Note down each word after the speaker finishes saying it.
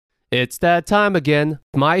It's that time again,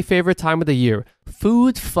 my favorite time of the year.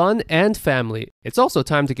 Food, fun, and family. It's also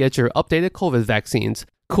time to get your updated COVID vaccines.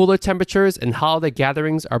 Cooler temperatures and holiday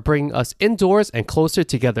gatherings are bringing us indoors and closer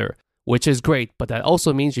together, which is great, but that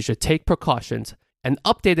also means you should take precautions. An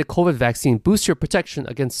updated COVID vaccine boosts your protection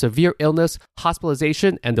against severe illness,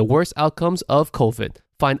 hospitalization, and the worst outcomes of COVID.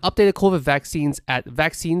 Find updated COVID vaccines at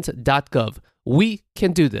vaccines.gov. We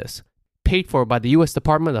can do this. Paid for by the U.S.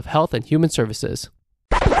 Department of Health and Human Services.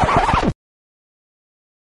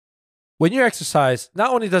 When you exercise,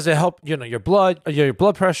 not only does it help, your blood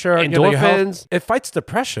pressure, endorphins, your health, it fights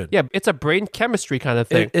depression. Yeah, it's a brain chemistry kind of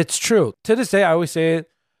thing. It's true. To this day, I always say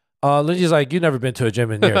it. Lindsay's like, you've never been to a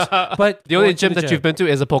gym in years. But the only gym that you've been to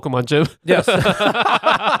is a Pokemon gym. Yes.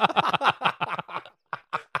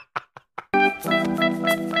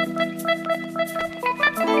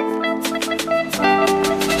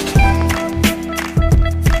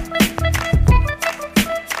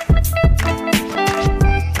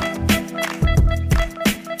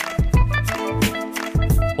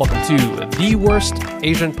 Welcome to The Worst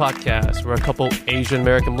Asian Podcast, where a couple Asian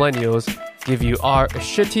American millennials give you our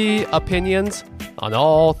shitty opinions on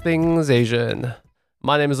all things Asian.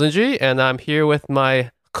 My name is Linji, and I'm here with my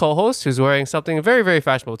co-host, who's wearing something very, very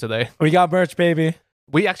fashionable today. We got merch, baby.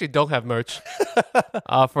 We actually don't have merch.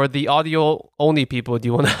 For the audio-only people, do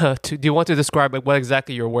you want to describe what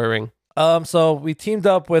exactly you're wearing? So we teamed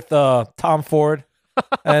up with Tom Ford,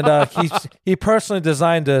 and he personally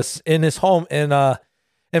designed this in his home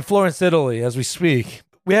in Florence, Italy, as we speak.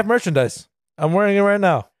 We have merchandise. I'm wearing it right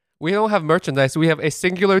now. We don't have merchandise. We have a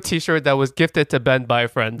singular t-shirt that was gifted to Ben by a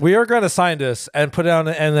friend. We are going to sign this and put it on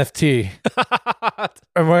an NFT.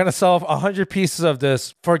 And we're going to sell 100 pieces of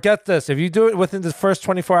this. Forget this. If you do it within the first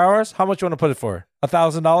 24 hours, how much you want to put it for?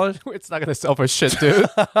 $1,000? It's not going to sell for shit, dude.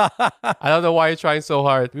 I don't know why you're trying so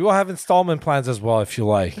hard. We will have installment plans as well, if you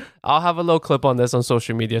like. I'll have a little clip on this on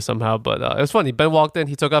social media somehow, but it was funny. Ben walked in,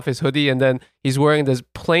 he took off his hoodie, and then he's wearing this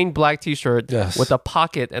plain black t-shirt with a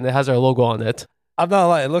pocket, and it has our logo on it. I'm not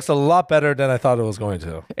lying. It looks a lot better than I thought it was going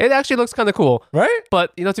to. It actually looks kind of cool. Right?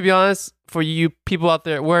 But, to be honest, for you people out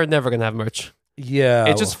there, we're never going to have merch. Yeah.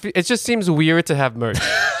 It just seems weird to have merch.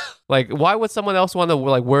 Like, why would someone else want to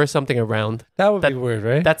wear something around? That would be weird,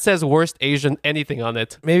 right? That says worst Asian anything on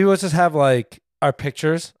it. Maybe we'll just have our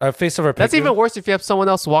pictures, our face of our picture. That's even worse if you have someone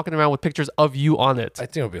else walking around with pictures of you on it. I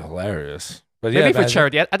think it would be hilarious. But maybe for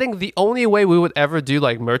charity. I think the only way we would ever do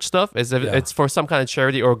merch stuff is if it's for some kind of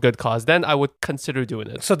charity or good cause. Then I would consider doing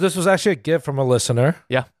it. So this was actually a gift from a listener.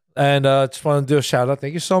 Yeah. And just want to do a shout out.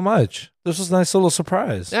 Thank you so much. This was a nice little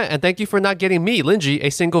surprise. Yeah, and thank you for not getting me, Linji,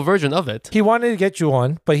 a single version of it. He wanted to get you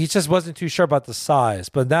one, but he just wasn't too sure about the size.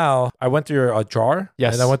 But now I went through your drawer.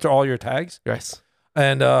 Yes. And I went through all your tags. Yes.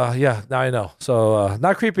 And now I know. So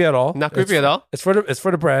not creepy at all. Not creepy at all. It's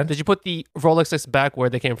for the brand. Did you put the Rolexes back where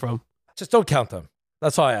they came from? Just don't count them.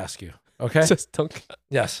 That's all I ask you. Okay. Just don't.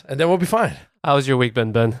 Yes, and then we'll be fine. How was your week,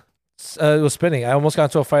 Ben? It was spinning. I almost got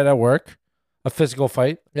into a fight at work, a physical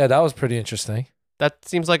fight. Yeah, that was pretty interesting. That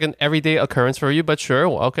seems like an everyday occurrence for you, but sure.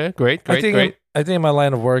 Well, okay, great. I think in my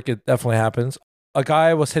line of work, it definitely happens. A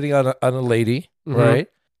guy was hitting on a lady, right?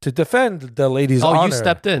 To defend the lady's honor. Oh, you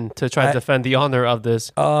stepped in to try to defend the honor of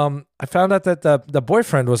this. I found out that the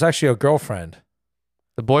boyfriend was actually a girlfriend.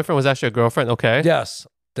 The boyfriend was actually a girlfriend? Okay. Yes.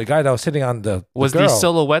 The guy that was hitting on the Was girl. the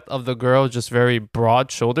silhouette of the girl just very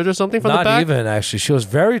broad-shouldered or something from the back? Not even, actually. She was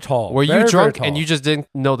very tall. Were you drunk and you just didn't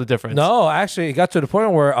know the difference? No, actually, it got to the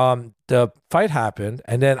point where the fight happened,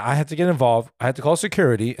 and then I had to get involved. I had to call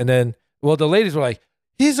security, and then, the ladies were like,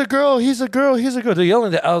 he's a girl, he's a girl, he's a girl. They're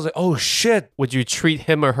yelling that. I was like, oh, shit. Would you treat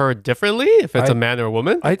him or her differently if it's a man or a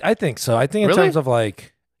woman? I think so. I think in terms of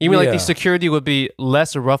You mean the security would be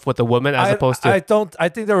less rough with the woman as opposed to... I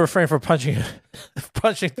think they're refraining from punching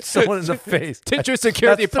someone in the face. Did your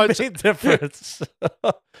security punch? That's the main difference.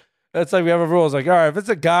 It's like we have a rule. It's like, all right, if it's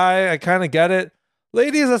a guy, I kind of get it.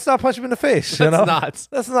 Ladies, let's not punch him in the face. That's not.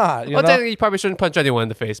 That's not. Technically, you probably shouldn't punch anyone in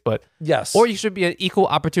the face, but... Yes. Or you should be an equal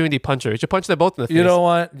opportunity puncher. You should punch them both in the face. You know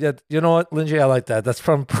what? Yeah, you know what, Lindsay? I like that. That's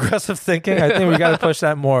from progressive thinking. I think we got to push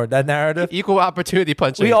that more, that narrative. Equal opportunity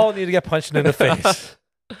punching. We all need to get punched in the face.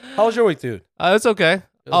 How was your week, dude? It's okay.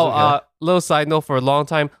 Little side note for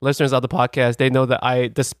long-time listeners of the podcast, they know that I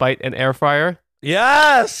despite an air fryer.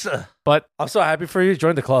 Yes! But I'm so happy for you.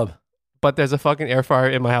 Join the club. But there's a fucking air fryer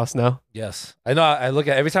in my house now. Yes. I know. I look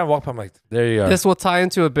at every time I walk by, I'm like, there you are. This will tie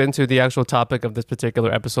into a bit into the actual topic of this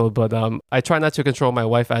particular episode, but I try not to control my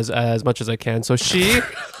wife as much as I can. So she...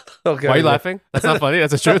 Okay. Why are you laughing? That's not funny.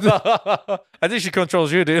 That's the truth. I think she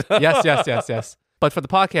controls you, dude. Yes. But for the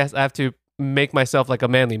podcast, I have to make myself like a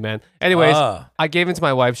manly man. Anyways, I gave it to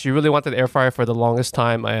my wife. She really wanted an air fryer for the longest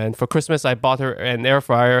time. And for Christmas, I bought her an air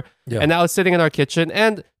fryer. Yeah. And now it's sitting in our kitchen.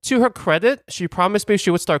 And to her credit, she promised me she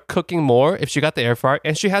would start cooking more if she got the air fryer.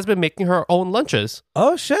 And she has been making her own lunches.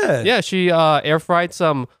 Oh, shit. Yeah, she air fried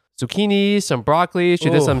some zucchini, some broccoli. She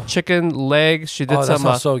did some chicken legs. She did some. That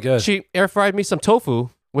sounds so good. She air fried me some tofu,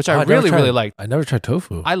 which I really liked. I never tried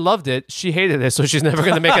tofu. I loved it. She hated it, so she's never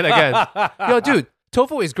gonna make it again. Yo, dude,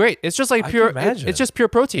 tofu is great. It's just like pure. It's just pure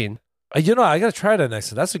protein. I gotta try that next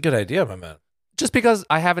time. That's a good idea, my man. Just because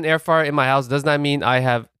I have an air fryer in my house does not mean I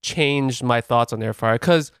have changed my thoughts on air fryer.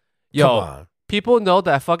 Because, people know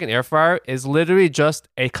that a fucking air fryer is literally just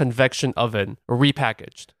a convection oven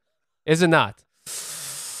repackaged. Is it not?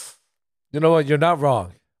 You know what? You're not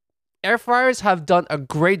wrong. Air fryers have done a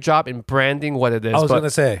great job in branding what it is. I was going to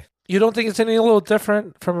say, you don't think it's any a little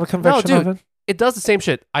different from a convection oven? It does the same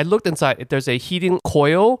shit. I looked inside. There's a heating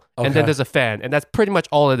coil and then there's a fan. And that's pretty much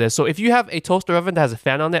all it is. So if you have a toaster oven that has a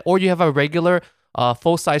fan on it, or you have a regular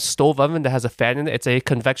full-size stove oven that has a fan in it, it's a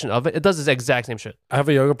convection oven. It does the exact same shit. I have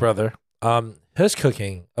a younger brother. His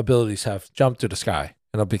cooking abilities have jumped to the sky,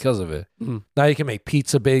 because of it. Now you can make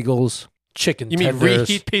pizza bagels. Chicken tenders. You mean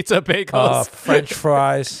reheat pizza bagels? French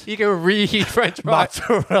fries. You can reheat French fries.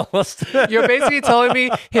 Mozzarella stick. You're basically telling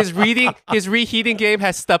me his reheating game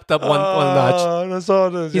has stepped up one notch. That's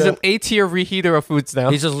all it is. He's an A-tier reheater of foods now.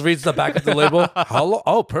 He just reads the back of the label.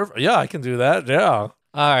 Oh, perfect. Yeah, I can do that. Yeah. All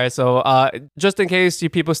right. So just in case you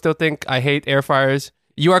people still think I hate air fryers,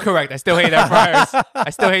 you are correct. I still hate air fryers.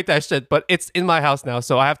 I still hate that shit. But it's in my house now,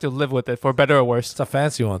 so I have to live with it for better or worse. It's a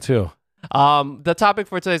fancy one, too. The topic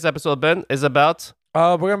for today's episode, Ben, is about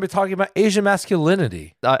we're going to be talking about Asian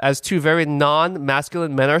masculinity. As two very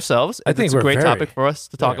non-masculine men ourselves, I think it's a great topic for us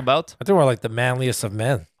to talk about. I think we're like the manliest of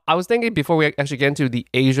men. I was thinking before we actually get into the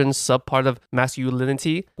Asian subpart of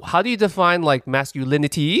masculinity, how do you define like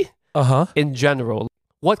masculinity in general?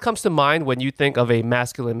 What comes to mind when you think of a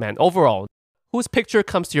masculine man overall? Whose picture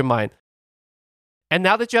comes to your mind? And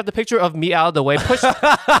now that you have the picture of me out of the way, push.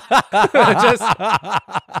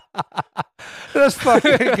 This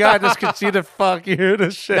fucking guy just conceded. Fuck you.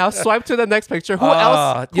 This shit. Now swipe to the next picture. Who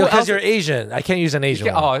else? Because you're Asian. I can't use an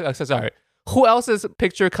Asian one. Oh, sorry. Who else's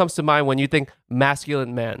picture comes to mind when you think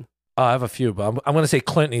masculine man? I have a few, but I'm going to say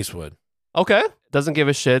Clint Eastwood. Okay. Doesn't give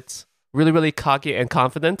a shit. Really, really cocky and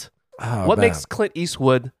confident. What makes Clint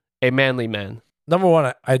Eastwood a manly man? Number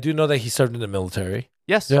one, I do know that he served in the military.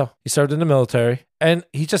 Yes. Yeah. He served in the military. And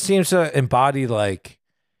he just seems to embody like,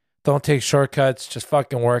 don't take shortcuts, just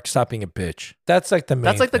fucking work, stop being a bitch. That's like the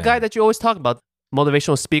main the guy that you always talk about.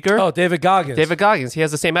 Motivational speaker. Oh, David Goggins. David Goggins. He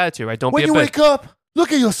has the same attitude, right? Don't when be a bitch. When you wake up,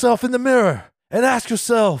 look at yourself in the mirror and ask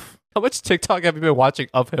yourself. How much TikTok have you been watching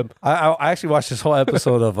of him? I actually watched this whole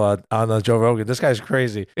episode of on Joe Rogan. This guy's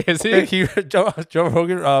crazy. Is he? Joe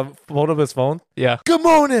Rogan pulled up his phone. Yeah. Good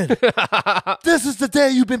morning. This is the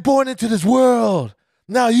day you've been born into this world.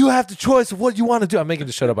 Now you have the choice of what you want to do. I'm making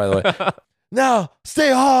this shit up, by the way. Now,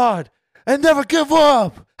 stay hard and never give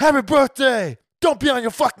up. Happy birthday. Don't be on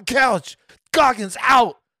your fucking couch. Goggins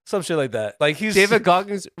out. Some shit like that. Like David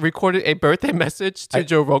Goggins recorded a birthday message to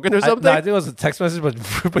Joe Rogan or something? No, I think it was a text message,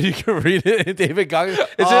 but you can read it in David Goggins. Is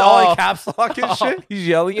it all in caps lock and shit? He's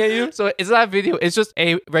yelling at you? So it's not a video. It's just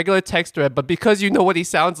a regular text thread. But because you know what he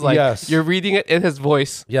sounds like, you're reading it in his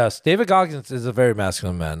voice. Yes. David Goggins is a very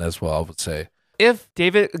masculine man as well, I would say. If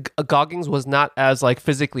David Goggins was not as like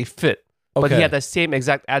physically fit, but he had the same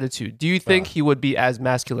exact attitude, do you think he would be as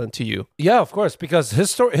masculine to you? Yeah, of course, because his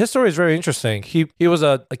story is very interesting. He was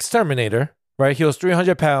a exterminator, right? He was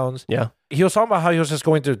 300 pounds. Yeah. He was talking about how he was just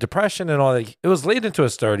going through depression and all that. It was late into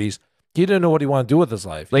his 30s. He didn't know what he wanted to do with his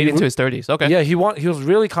life. Late into his 30s, okay. Yeah, he was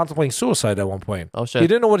really contemplating suicide at one point. Oh, shit. He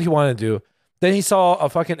didn't know what he wanted to do. Then he saw a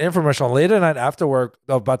fucking infomercial late at night after work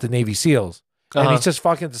about the Navy SEALs. And he just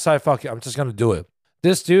fucking decided, fuck it, I'm just going to do it.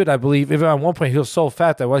 This dude, I believe, even at one point, he was so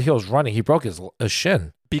fat that while he was running, he broke his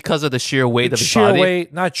shin. Because of the sheer weight of his body? Sheer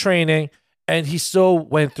weight, not training, and he still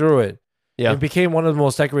went through it. Yeah. And became one of the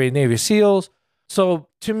most decorated Navy SEALs. So,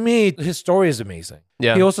 to me, his story is amazing.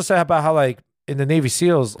 Yeah. He also said about how, like, in the Navy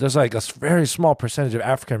SEALs, there's, like, a very small percentage of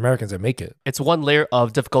African Americans that make it. It's one layer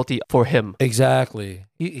of difficulty for him. Exactly.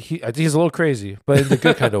 I think he's a little crazy, but in the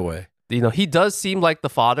good kind of way. You know, he does seem like the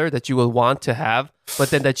father that you would want to have, but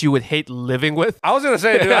then that you would hate living with. I was going to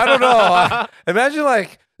say, dude, I don't know. Imagine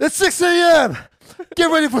like, it's 6 a.m.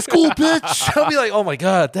 Get ready for school, bitch. I'll be like, oh my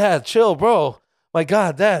God, Dad, chill, bro. My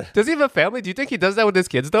God, Dad. Does he have a family? Do you think he does that with his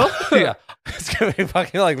kids, though? Yeah. It's going to be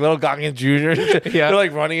fucking like little Goggins Jr. Yeah. They're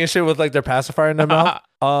like running and shit with like their pacifier in their mouth.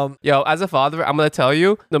 Yo, as a father, I'm going to tell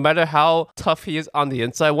you, no matter how tough he is on the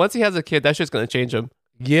inside, once he has a kid, that shit's going to change him.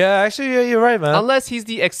 Yeah, actually, yeah, you're right, man. Unless he's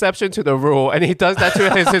the exception to the rule and he does that to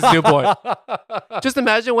his newborn. Just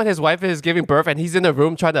imagine when his wife is giving birth and he's in the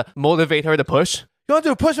room trying to motivate her to push. You want to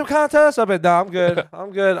do a push-up contest? I bet, nah, I'm good.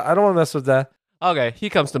 I'm good. I don't want to mess with that. Okay, he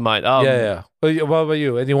comes to mind. Yeah. What about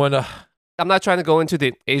you? Anyone? I'm not trying to go into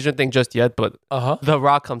the Asian thing just yet, but The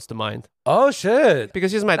Rock comes to mind. Oh, shit.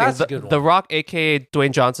 Because here's my That's a thing. good one. The Rock, a.k.a.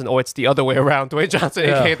 Dwayne Johnson, or it's the other way around. Dwayne Johnson,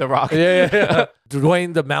 a.k.a. The Rock. Yeah.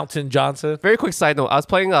 Dwayne the Mountain Johnson. Very quick side note. I was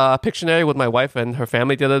playing Pictionary with my wife and her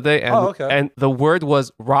family the other day, and, okay. and the word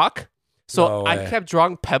was rock. So No I way. kept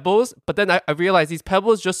drawing pebbles, but then I realized these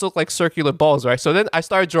pebbles just look like circular balls, right? So then I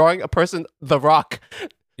started drawing a person, The Rock.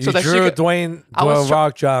 You that she drew could- Dwayne was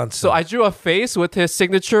Rock Johnson. So I drew a face with his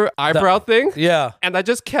signature eyebrow thing, Yeah. and I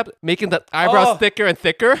just kept making the eyebrows thicker and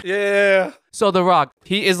thicker. Yeah. So The Rock,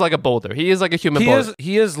 he is like a boulder. He is like a human boulder.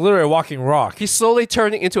 He is literally a walking rock. He's slowly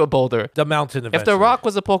turning into a boulder. The mountain If The eventually. Rock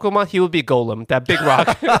was a Pokemon, he would be Golem, that big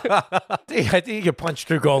rock. I think you can punch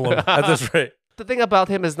through Golem at this rate. The thing about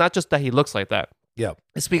him is not just that he looks like that. Yeah.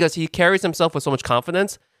 It's because he carries himself with so much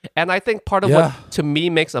confidence. And I think part of Yeah. what, to me,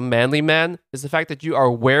 makes a manly man is the fact that you are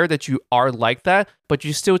aware that you are like that, but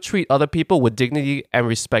you still treat other people with dignity and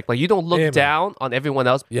respect. Like, you don't look Amen. down on everyone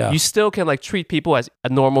else. Yeah. You still can, like, treat people as a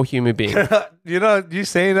normal human being. You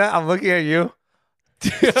saying that? I'm looking at you.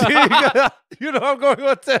 You know I'm going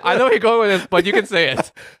with that. I know where you're going with this, but you can say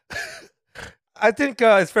it. I think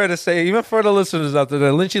it's fair to say, even for the listeners out there,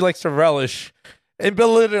 that Lynchy likes to relish in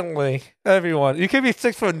belittling everyone. You can be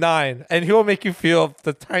 6'9", and he will make you feel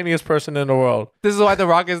the tiniest person in the world. This is why The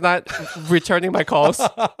Rock is not returning my calls.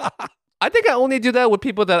 I think I only do that with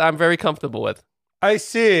people that I'm very comfortable with. I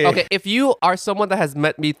see. Okay, if you are someone that has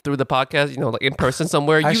met me through the podcast, like in person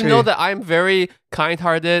somewhere, you Actually- know that I'm very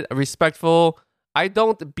kind-hearted, respectful. I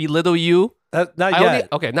don't belittle you. Not I yet.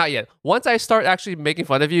 Okay, not yet. Once I start actually making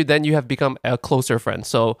fun of you, then you have become a closer friend.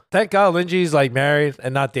 So Thank God Lynchy's like married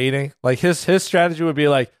and not dating. Like his strategy would be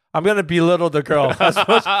like, I'm gonna belittle the girl.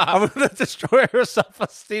 I'm gonna destroy her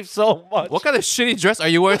self-esteem so much. what kind of shitty dress are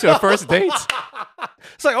you wearing to a first date?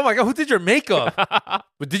 It's like, oh my God, who did your makeup?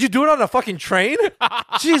 Did you do it on a fucking train?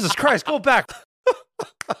 Jesus Christ, go back.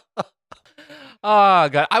 Oh,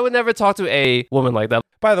 God. I would never talk to a woman like that.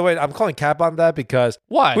 By the way, I'm calling cap on that because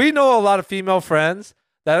Why? we know a lot of female friends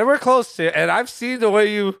that we're close to, and I've seen the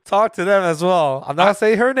way you talk to them as well. I'm not gonna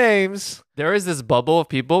say her names. There is this bubble of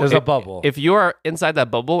people. There's a bubble. If you are inside that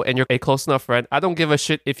bubble and you're a close enough friend, I don't give a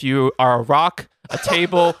shit if you are a rock, a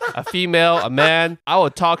table, a female, a man. I will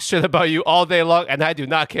talk shit about you all day long, and I do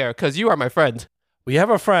not care because you are my friend. We have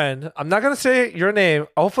a friend. I'm not gonna say your name.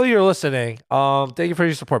 Hopefully you're listening. Thank you for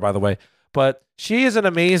your support, by the way. But she is an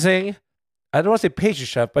amazing, I don't want to say pastry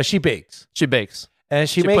chef, but she bakes. She bakes. And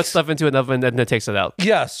she She makes puts stuff into an oven and then takes it out.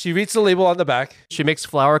 Yes, she reads the label on the back. She makes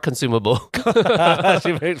flour consumable.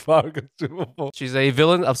 She makes flour consumable. She's a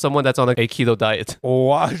villain of someone that's on a keto diet.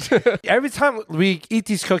 What? Every time we eat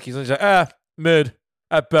these cookies, I'm just like, mid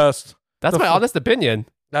at best. That's my honest opinion.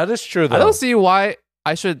 That is true, though. I don't see why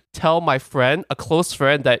I should tell my friend, a close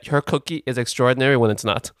friend, that her cookie is extraordinary when it's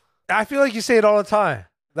not. I feel like you say it all the time.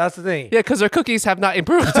 That's the thing. Yeah, because her cookies have not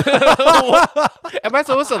improved. Am I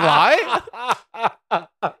supposed to lie?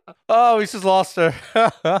 Oh, we just lost her.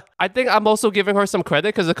 I think I'm also giving her some credit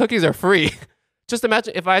because the cookies are free. Just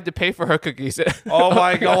imagine if I had to pay for her cookies. Oh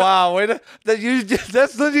my God! Wow,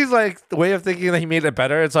 that's Lindsay's like the way of thinking that he made it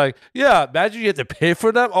better. It's like, yeah, imagine you had to pay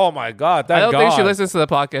for them. Oh my God! I don't think she God. listens to the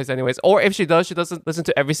podcast anyways. Or if she does, she doesn't listen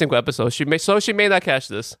to every single episode. She may not catch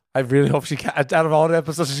this. I really hope she out of all the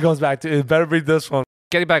episodes she goes back to, it better be this one.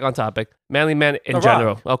 Getting back on topic, manly men in The Rock.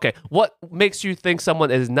 general. Okay, what makes you think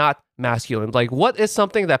someone is not masculine? Like, what is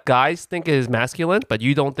something that guys think is masculine, but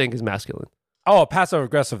you don't think is masculine? Oh, passive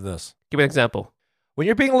aggressiveness. Give me an example. When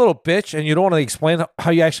you're being a little bitch and you don't want to explain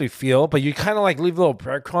how you actually feel, but you kind of like leave little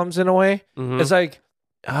breadcrumbs in a way. Mhm. It's like,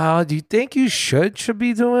 do you think you should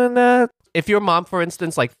be doing that? If your mom, for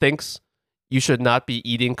instance, like thinks you should not be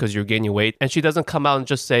eating because you're gaining weight, and she doesn't come out and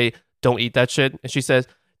just say, "Don't eat that shit," and she says,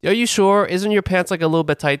 "Are you sure? Isn't your pants like a little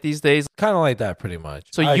bit tight these days?" Kind of like that, pretty much.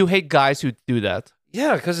 So you hate guys who do that.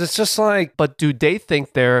 Yeah, because it's just like, But do they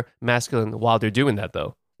think they're masculine while they're doing that,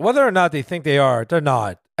 though? whether or not they think they are, they're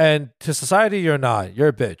not. And to society, you're not. You're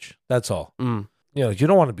a bitch. That's all. Mm. You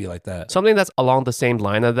don't want to be like that. Something that's along the same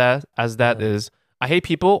line of that is I hate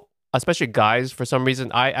people, especially guys. For some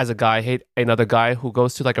reason, I, as a guy, hate another guy who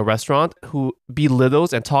goes to like a restaurant who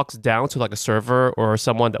belittles and talks down to like a server or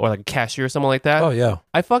someone or like a cashier or someone like that. Oh, yeah.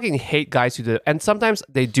 I fucking hate guys who do it. And sometimes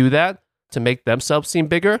they do that to make themselves seem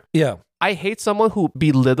bigger. Yeah. I hate someone who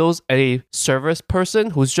belittles a service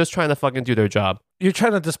person who's just trying to fucking do their job. you're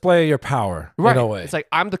trying to display your power Right. in a way. It's like,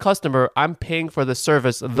 I'm the customer. I'm paying for the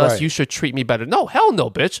service. Thus, Right. you should treat me better. No, hell no,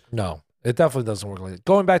 bitch. No, it definitely doesn't work like that.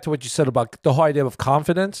 Going back to what you said about the whole idea of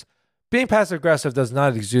confidence, being passive aggressive does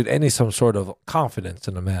not exude any some sort of confidence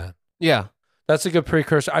in a man. Yeah. That's a good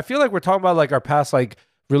precursor. I feel like we're talking about like our past like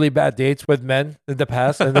really bad dates with men in the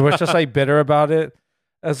past, and we're just like bitter about it.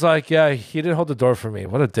 It's like, yeah, he didn't hold the door for me.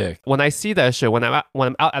 What a dick. When I see that shit, when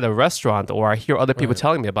I'm out at a restaurant or I hear other people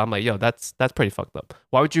telling me about it, I'm like, yo, that's pretty fucked up.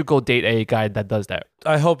 Why would you go date a guy that does that?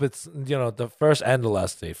 I hope it's, the first and the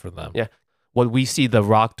last date for them. Yeah. What we see The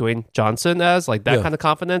Rock, Dwayne Johnson as, like that kind of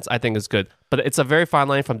confidence, I think is good. But it's a very fine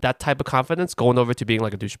line from that type of confidence going over to being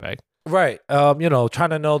like a douchebag. Right. Trying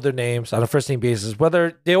to know their names on a first name basis,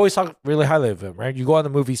 whether they always talk really highly of him, right? You go on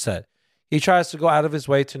the movie set. He tries to go out of his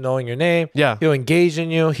way to knowing your name. Yeah. He'll engage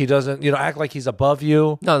in you. He doesn't, act like he's above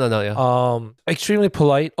you. No, yeah. Extremely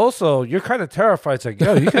polite. Also, you're kind of terrified. It's like,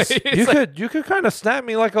 yo, you could kind of snap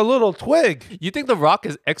me like a little twig. You think The Rock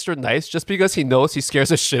is extra nice just because he knows he scares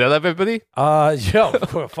the shit out of everybody?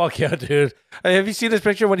 Fuck yeah, dude. Hey, have you seen this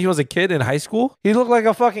picture when he was a kid in high school? He looked like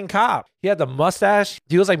a fucking cop. He had the mustache.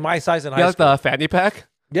 He was like my size in high school. He has the fanny pack?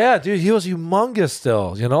 Yeah, dude, he was humongous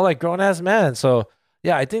still, like grown ass man. So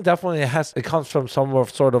yeah, I think definitely it comes from some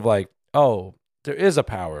sort of like, oh, there is a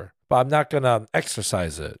power, but I'm not gonna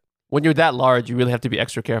exercise it. When you're that large, you really have to be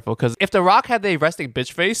extra careful because if The Rock had a resting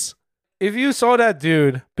bitch face, if you saw that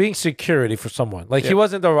dude being security for someone, like he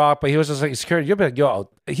wasn't The Rock, but he was just like security, you'd be like, yo,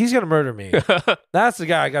 he's gonna murder me. That's the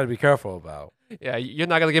guy I gotta be careful about. Yeah, you're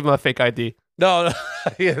not gonna give him a fake ID. No,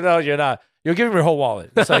 no, you're not. You'll give him your whole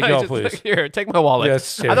wallet. It's like, yo, please. Here, take my wallet.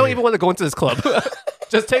 Yes, I don't even want to go into this club.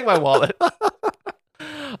 Just take my wallet.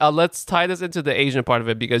 Let's tie this into the Asian part of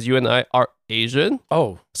it because you and I are Asian.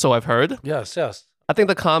 Oh. So I've heard. Yes. I think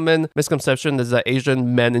the common misconception is that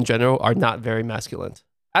Asian men in general are not very masculine.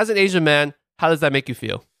 As an Asian man, how does that make you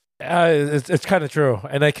feel? It's kind of true.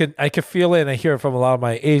 And I can feel it and I hear it from a lot of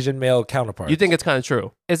my Asian male counterparts. You think it's kind of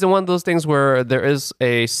true? Is it one of those things where there is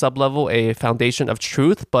a sub-level, a foundation of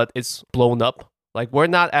truth, but it's blown up? Like we're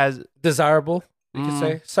not as desirable, you could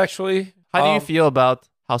say, sexually. How do you feel about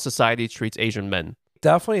how society treats Asian men?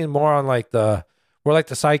 Definitely more on like we're like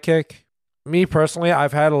the sidekick. Me personally,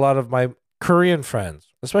 I've had a lot of my Korean friends,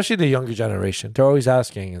 especially the younger generation. They're always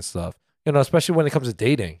asking and stuff, especially when it comes to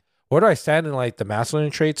dating. Where do I stand in like the masculine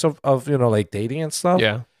traits of like dating and stuff?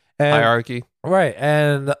 Yeah. And, hierarchy. Right.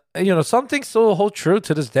 And, some things still hold true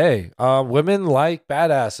to this day. Women like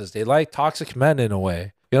badasses. They like toxic men in a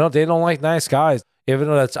way. They don't like nice guys. Even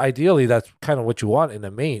though that's kind of what you want in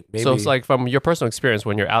a mate. Maybe. So it's like from your personal experience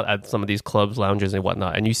when you're out at some of these clubs, lounges and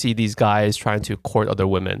whatnot, and you see these guys trying to court other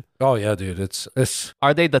women. Oh yeah, dude. It's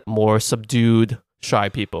Are they the more subdued, shy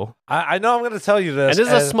people? I know I'm going to tell you this. And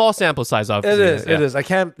this is a small sample size, obviously. It is. I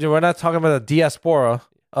can't, we're not talking about a diaspora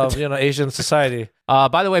of, Asian society.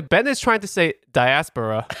 By the way, Ben is trying to say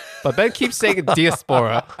diaspora, but Ben keeps saying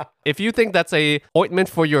diaspora. If you think that's a ointment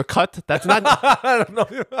for your cut, that's not. I don't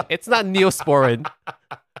know. It's not Neosporin.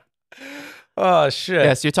 Oh shit!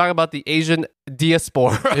 Yes, you're talking about the Asian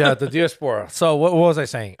diaspora. Yeah, the diaspora. So what was I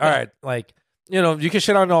saying? All right, like you can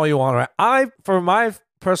shit on all you want, right? For my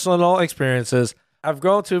personal experiences, I've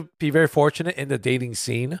grown to be very fortunate in the dating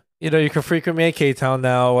scene. You can frequent me at K-Town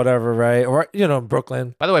now, whatever, right? Or,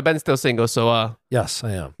 Brooklyn. By the way, Ben's still single, so... Yes,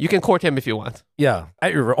 I am. You can court him if you want. Yeah,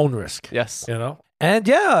 at your own risk. Yes. And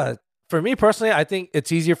yeah, for me personally, I think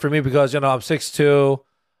it's easier for me because, I'm 6'2",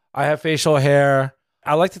 I have facial hair.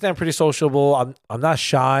 I like to think I'm pretty sociable. I'm not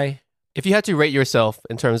shy. If you had to rate yourself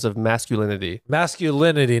in terms of masculinity.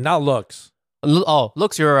 Masculinity, not looks. Oh,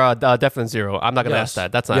 looks, you're a definite 0. I'm not going to ask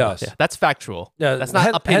that. That's not. Yes. Yeah, that's factual. Yeah, that's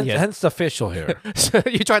not opinion. Hence the facial hair.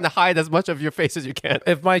 You're trying to hide as much of your face as you can.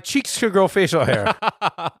 If my cheeks could grow facial hair,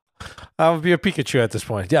 I would be a Pikachu at this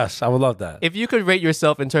point. Yes, I would love that. If you could rate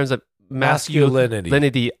yourself in terms of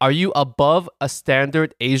masculinity, are you above a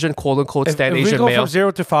standard Asian, quote unquote, Asian male? We go from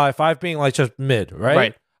 0 to 5, 5 being like just mid, right?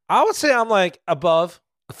 Right. I would say I'm like above.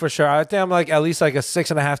 For sure. I think I'm like at least like a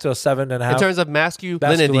 6.5 to a 7.5. In terms of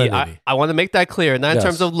masculinity. I want to make that clear, not in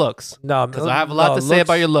terms of looks. No, because I have a lot to say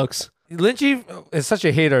about your looks. Lynchy is such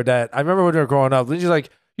a hater that I remember when we were growing up, Lynchy's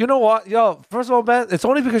like, you know what? Yo, first of all, Ben, it's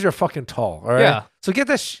only because you're fucking tall, all right? Yeah. So get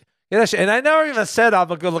that shit. And I never even said I'm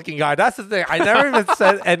a good looking guy. That's the thing. I never even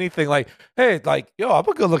said anything like, hey, like, yo, I'm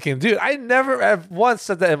a good looking dude. I never have once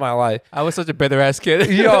said that in my life. I was such a bitter ass kid.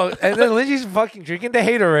 Yo, and then Lynchy's fucking drinking the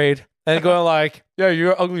haterade. And going like, yeah,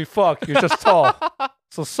 you're ugly fuck. You're just tall.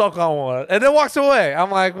 So suck on one. And then walks away.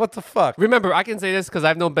 I'm like, what the fuck? Remember, I can say this because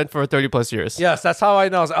I've known Ben for 30 plus years. Yes, that's how I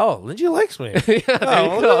know. I was like, oh, Lindsay likes me. Yeah, there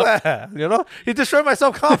Oh, you go. look at that. You know, he destroyed my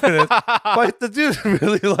self-confidence, but the dude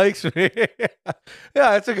really likes me.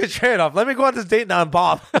 Yeah, it's a good trade-off. Let me go on this date now and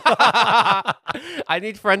Bob. I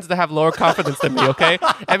need friends that have lower confidence than me, okay?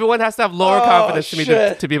 Everyone has to have lower confidence to me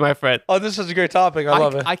to be my friend. Oh, this is a great topic. I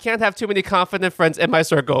love it. I can't have too many confident friends in my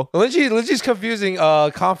circle. Lindsay's confusing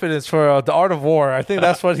confidence for the art of war. I think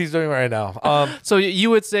that's what he's doing right now. So you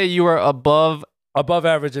would say you are above... Above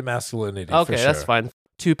average in masculinity. Okay, for sure. that's fine.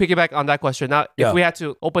 To piggyback on that question, now, Yeah. if we had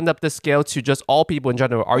to open up the scale to just all people in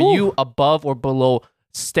general, are you above or below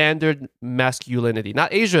standard masculinity?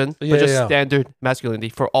 Not Asian, but just standard masculinity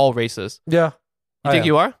for all races. Yeah. You think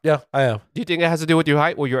you are? Yeah, I am. Do you think it has to do with your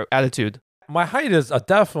height or your attitude? My height is a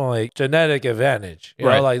definitely genetic advantage. You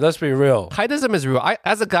Right. know, like, let's be real. Heightism is real.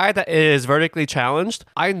 As a guy that is vertically challenged,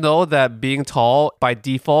 I know that being tall by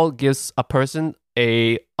default gives a person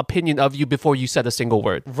a opinion of you before you said a single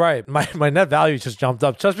word. Right. My net value just jumped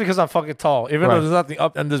up just because I'm fucking tall, even Right. though there's nothing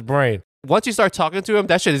up in this brain. Once you start talking to him,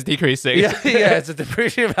 that shit is decreasing. Yeah, it's a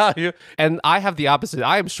depreciating value. And I have the opposite.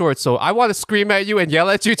 I am short, so I want to scream at you and yell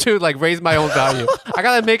at you to like raise my own value. I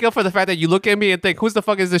gotta make up for the fact that you look at me and think, "Who's the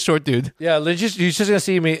fuck is this short dude?" Yeah, you're just gonna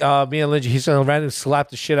see me and Lindsay. He's gonna randomly slap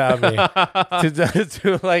the shit out of me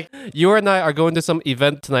to like. You and I are going to some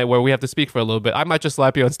event tonight where we have to speak for a little bit. I might just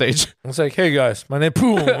slap you on stage. It's like, hey guys, my name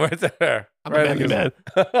boom right there. I'm right a bad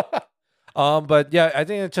man. But yeah, I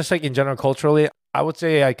think it's just like in general culturally, I would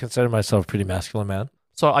say I consider myself a pretty masculine man.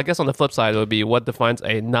 So I guess on the flip side, it would be what defines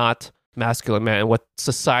a not masculine man and what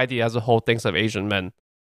society as a whole thinks of Asian men.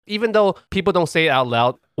 Even though people don't say it out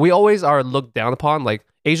loud, we always are looked down upon. Like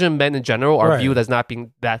Asian men in general are Right. viewed as not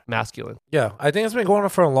being that masculine. Yeah, I think it's been going on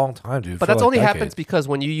for a long time, dude. But for that's like only decades. happens because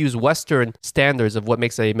when you use Western standards of what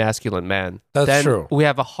makes a masculine man, That's then true. we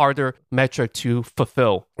have a harder metric to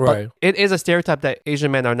fulfill. Right. But it is a stereotype that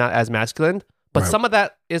Asian men are not as masculine, but Right. some of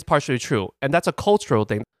that is partially true. And that's a cultural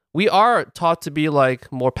thing. We are taught to be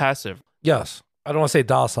like more passive. Yes. I don't want to say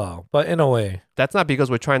docile, but in a way. That's not because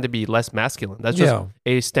we're trying to be less masculine. That's just Yeah.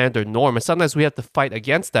 a standard norm. And sometimes we have to fight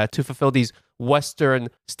against that to fulfill these Western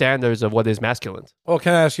standards of what is masculine. Well,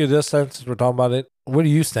 can I ask you this since we're talking about it? Where do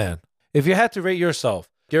you stand? If you had to rate yourself,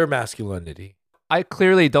 your masculinity. I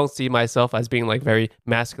clearly don't see myself as being like very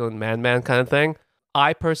masculine man kind of thing.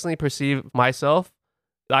 I personally perceive myself,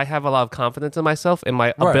 I have a lot of confidence in myself and my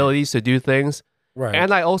Right. abilities to do things. Right.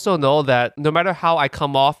 And I also know that no matter how I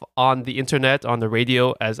come off on the internet, on the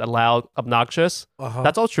radio as loud, obnoxious, Uh-huh.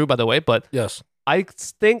 that's all true, by the way, but Yes. I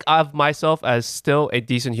think of myself as still a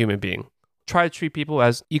decent human being. Try to treat people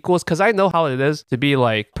as equals because I know how it is to be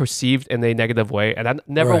like perceived in a negative way. And I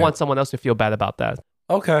never Right. want someone else to feel bad about that.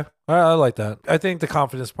 Okay. I like that. I think the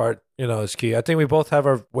confidence part, is key. I think we both have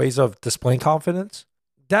our ways of displaying confidence.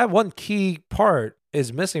 That one key part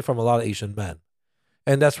is missing from a lot of Asian men.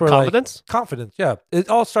 And that's where Confidence? confidence, yeah. It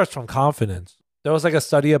all starts from confidence. There was like a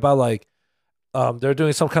study about they're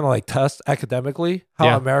doing some kind of like test academically, how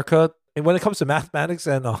Yeah. America, and when it comes to mathematics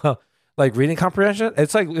and like reading comprehension,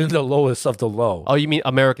 it's like in the lowest of the low. Oh, you mean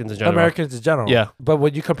Americans in general? Americans in general. Yeah. But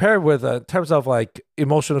when you compare it with in terms of like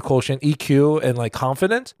emotional quotient, EQ, and like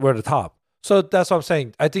confidence, we're at the top. So that's what I'm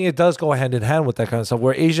saying. I think it does go hand in hand with that kind of stuff.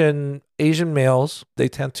 Where Asian males, they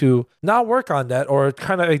tend to not work on that or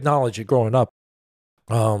kind of acknowledge it growing up.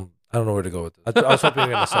 I don't know where to go with it. I was hoping you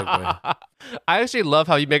were going to segue. I actually love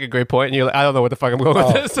how you make a great point and you're like, I don't know what the fuck I'm going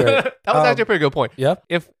with this. Great. That was actually a pretty good point. Yeah.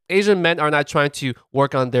 If Asian men are not trying to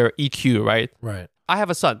work on their EQ, right? Right. I have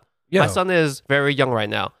a son. Yeah. My son is very young right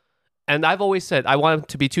now. And I've always said I want him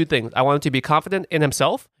to be two things. I want him to be confident in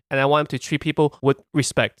himself and I want him to treat people with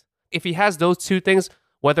respect. If he has those two things,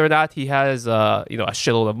 whether or not he has a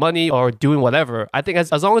shitload of money or doing whatever, I think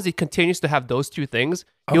as long as he continues to have those two things,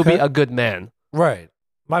 he'll be Okay. a good man. Right.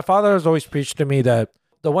 My father has always preached to me that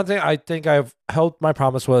the one thing I think I've held my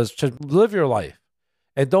promise was just live your life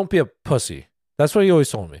and don't be a pussy. That's what he always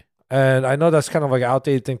told me. And I know that's kind of like an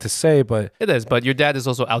outdated thing to say, but It is, but your dad is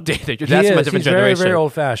also outdated. Your dad's he from a is. different He's generation. very, very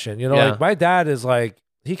old fashioned. Yeah. Like my dad is like,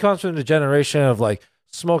 he comes from the generation of like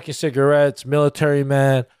smoking cigarettes, military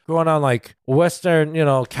man, going on like Western,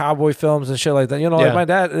 cowboy films and shit like that. Like Yeah. my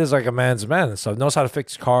dad is like a man's man and stuff, knows how to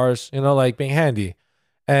fix cars, like being handy.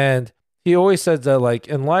 And he always said that like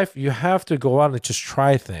in life, you have to go out and just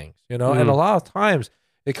try things, and a lot of times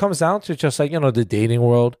it comes down to just like, the dating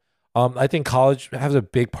world. I think college has a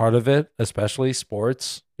big part of it, especially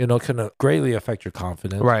sports, can greatly affect your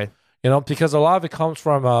confidence. Right. Because a lot of it comes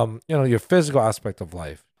from, your physical aspect of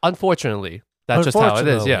life. Unfortunately, that's just how it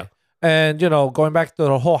is. Yeah. And, going back to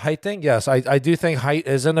the whole height thing, yes, I do think height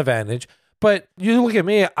is an advantage. But you look at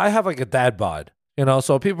me, I have like a dad bod. You know,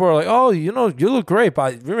 so people are like, "Oh, you know, you look great,"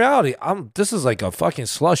 but in reality, this is like a fucking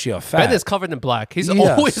slushy of fat. Ben is covered in black. He's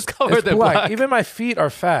always covered in black. Even my feet are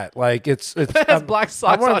fat. Like it's Ben has black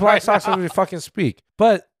socks. I'm wearing on black right socks now. when we fucking speak.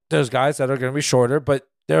 But there's guys that are going to be shorter, but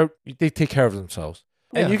they take care of themselves,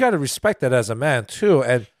 and Yeah. you got to respect that as a man too.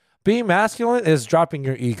 And being masculine is dropping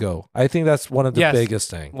your ego. I think that's one of the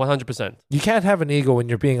biggest things. 100%. You can't have an ego when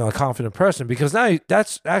you're being a confident person because now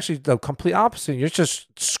that's actually the complete opposite. You're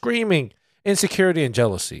just screaming insecurity and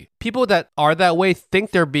jealousy. People that are that way think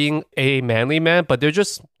they're being a manly man, but they're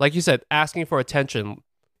just, like you said, asking for attention.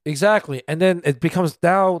 Exactly. And then it comes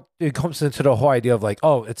into the whole idea of like,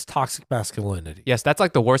 oh, it's toxic masculinity. Yes, that's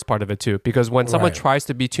like the worst part of it too, because when someone Right. tries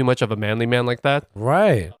to be too much of a manly man like that,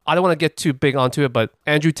 Right. I don't want to get too big onto it, but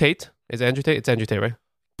Andrew Tate, is it Andrew Tate? It's Andrew Tate, right?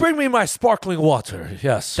 Bring me my sparkling water.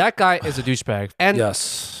 Yes. That guy is a douchebag. And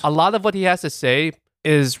yes. a lot of what he has to say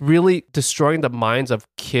is really destroying the minds of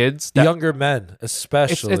kids. That Younger men,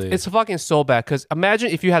 especially. It's fucking so bad, because imagine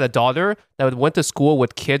if you had a daughter that went to school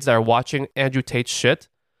with kids that are watching Andrew Tate's shit.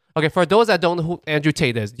 Okay, for those that don't know who Andrew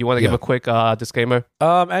Tate is, do you want to give a quick disclaimer?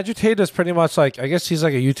 Andrew Tate is pretty much like, I guess he's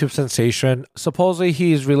like a YouTube sensation. Supposedly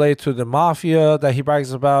he's related to the mafia that he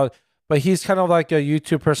brags about, but he's kind of like a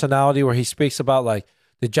YouTube personality where he speaks about like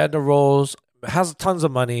the gender roles, has tons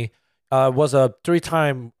of money, was a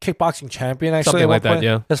 3-time kickboxing champion actually. Something like that,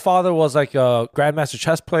 yeah. His father was like a grandmaster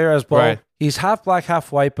chess player as well. Right. He's half black,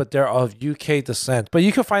 half white, but they're of UK descent. But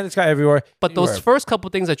you can find this guy everywhere. But those first couple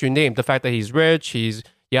things that you named, the fact that he's rich, he's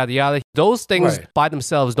yada yada, those things by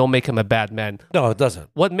themselves don't make him a bad man. No, it doesn't.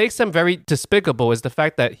 What makes him very despicable is the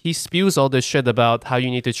fact that he spews all this shit about how you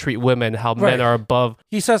need to treat women, how men are above.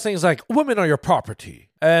 He says things like, women are your property.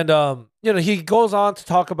 And, you know, he goes on to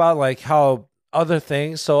talk about like how other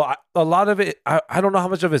things. So a lot of it, I don't know how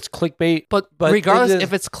much of it's clickbait. But regardless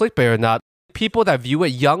if it's clickbait or not, people that view it,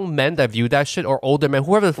 young men that view that shit, or older men,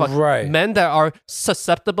 whoever the fuck, men that are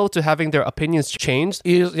susceptible to having their opinions changed.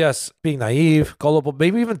 Yes, being naive, gullible,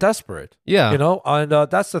 maybe even desperate. Yeah. You know, and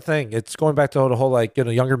that's the thing. It's going back to the whole, like, you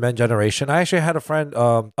know, younger men generation. I actually had a friend,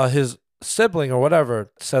 his sibling or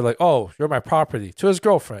whatever said like, oh, you're my property, to his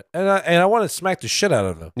girlfriend. And I want to smack the shit out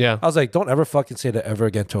of him. Yeah. I was like, don't ever fucking say that ever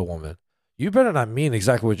again to a woman. You better not mean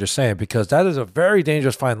exactly what you're saying, because that is a very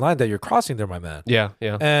dangerous fine line that you're crossing there, my man. Yeah,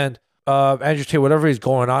 yeah. And Andrew Tate, whatever he's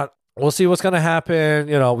going on, we'll see what's going to happen.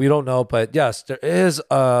 You know, we don't know. But yes, there is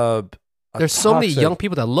there's so many young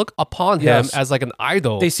people that look upon him as like an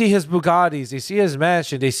idol. They see his Bugattis, they see his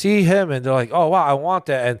mansion, they see him, and they're like, oh, wow, I want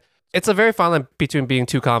that. And it's a very fine line between being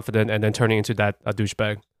too confident and then turning into that a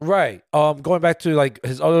douchebag. Right. Going back to like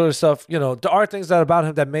his other stuff, you know, there are things that about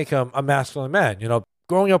him that make him a masculine man. You know,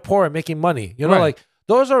 growing up poor and making money. You know, like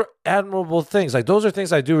those are admirable things. Like those are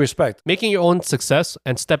things I do respect. Making your own success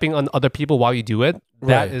and stepping on other people while you do it,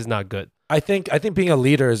 that is not good. I think being a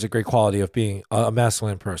leader is a great quality of being a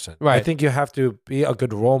masculine person. Right. I think you have to be a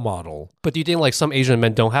good role model. But do you think like some Asian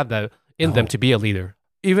men don't have that in them to be a leader?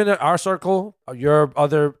 Even in our circle, your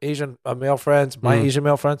other Asian male friends, my Asian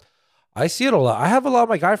male friends, I see it a lot. I have a lot of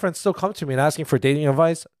my guy friends still come to me and asking for dating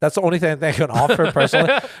advice. That's the only thing I can offer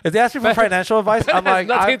personally. If they ask me for financial advice, I'm like,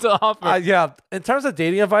 nothing to offer. Yeah, in terms of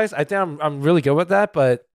dating advice, I think I'm really good with that.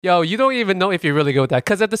 But yo, you don't even know if you're really good with that,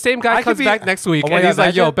 because if the same guy comes back next week and he's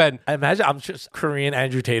like, yo, Ben, I imagine I'm just Korean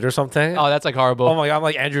Andrew Tate or something. Oh, that's like horrible. Oh my God, I'm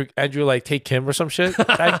like Andrew like Tate Kim or some shit.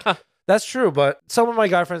 That's true, but some of my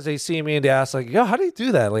guy friends, they see me and they ask like, yo, how do you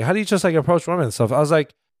do that? Like, how do you just like approach women and stuff? I was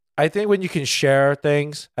like, I think when you can share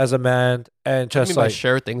things as a man and just like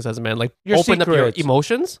share things as a man, like your open up your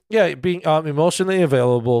emotions. Yeah, being emotionally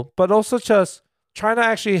available, but also just trying to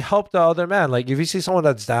actually help the other man. Like if you see someone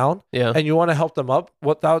that's down and you want to help them up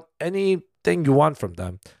without anything you want from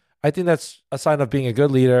them, I think that's a sign of being a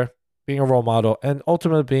good leader, being a role model, and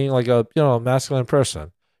ultimately being like a masculine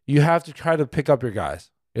person. You have to try to pick up your guys.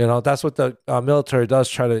 You know, that's what the military does,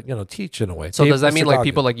 try to, teach in a way. So does that mean like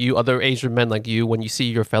people like you, other Asian men like you, when you see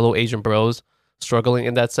your fellow Asian bros struggling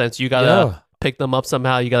in that sense, you got to pick them up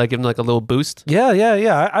somehow? You got to give them like a little boost?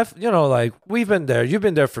 Yeah. I've, like we've been there. You've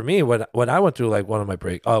been there for me when I went through like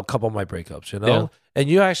a couple of my breakups, Yeah. And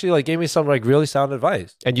you actually like gave me some like really sound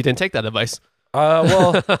advice. And you didn't take that advice.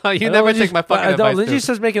 Well, you never take my fucking advice. Lindsay's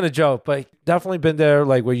just making a joke, but definitely been there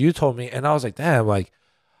like where you told me. And I was like, damn, like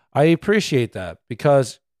I appreciate that,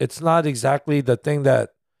 because it's not exactly the thing that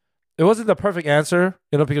it wasn't the perfect answer,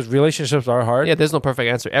 because relationships are hard. Yeah, there's no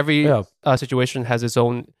perfect answer. Every situation has its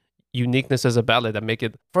own uniquenesses about it that make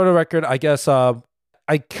it. For the record, I guess I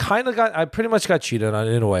pretty much got cheated on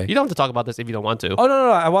in a way. You don't have to talk about this if you don't want to. Oh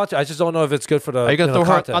no, I want to. I just don't know if it's good for the. Are you gonna throw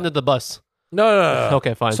her under the bus? No.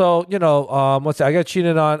 Okay, fine. So, let's see, I got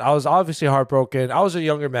cheated on. I was obviously heartbroken. I was a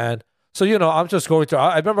younger man. So, I'm just going through.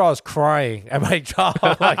 I remember I was crying at my job.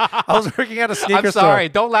 Like, I was working at a sneaker store. I'm sorry.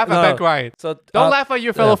 Don't laugh at Ben crying. So, don't laugh at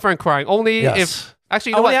your fellow friend crying. Only if...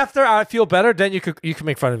 Actually, you know only what? after I feel better, then you can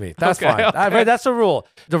make fun of me. That's fine. Okay. That's the rule.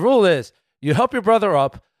 The rule is you help your brother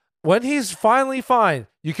up. When he's finally fine,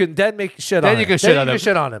 you can then make shit on him. Then you can shit on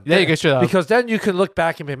him. Then you can shit on him. Because then you can look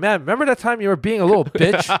back and be, man, remember that time you were being a little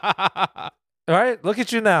bitch? All right? Look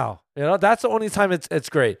at you now. That's the only time it's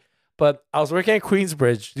great. But I was working at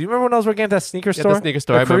Queensbridge. Do you remember when I was working at that sneaker store? The sneaker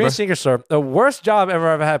store, I Korean remember. sneaker store. The worst job I've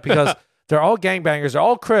ever had because they're all gangbangers. They're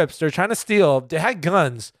all Crips. They're trying to steal. They had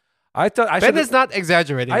guns. Ben is not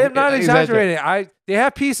exaggerating. I am not exaggerating. They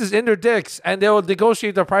have pieces in their dicks, and they will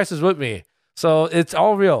negotiate their prices with me. So it's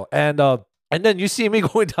all real. And then you see me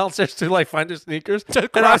going downstairs to like find the sneakers, and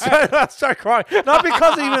I start crying. Not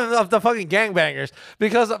because even of the fucking gangbangers,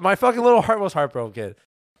 because my fucking little heart was heartbroken.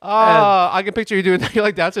 I can picture you doing that. You're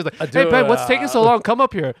like downstairs, like, hey Ben, what's taking so long? Come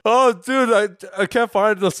up here. Oh, dude, I can't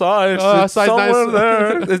find the size. It's size somewhere 9.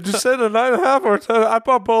 there. It just said a 9.5 or 10. I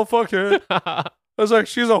bought both. Fucking. I was like,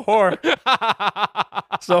 she's a whore.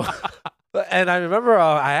 So, and I remember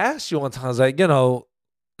I asked you one time, I was like,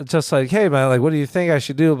 just like, hey, man, like, what do you think I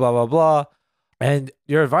should do? Blah, blah, blah. And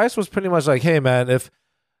your advice was pretty much like, hey, man, if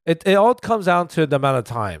it all comes down to the amount of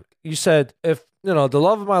time. You said, if, the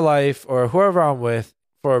love of my life or whoever I'm with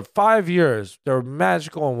for 5 years, they're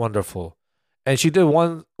magical and wonderful. And she did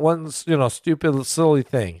one stupid, silly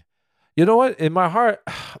thing. You know what? In my heart,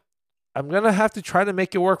 I'm going to have to try to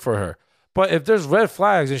make it work for her. But if there's red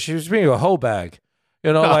flags and she's being a hoe bag,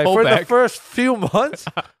 like for the first few months,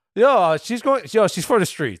 she's for the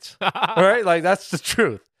streets, right? Like that's the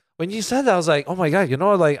truth. When you said that, I was like, oh my God,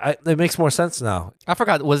 it makes more sense now. I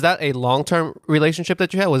forgot. Was that a long-term relationship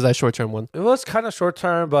that you had? Or was that a short-term one? It was kind of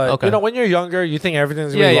short-term, but when you're younger, you think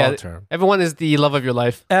everything's going to be long-term. Everyone is the love of your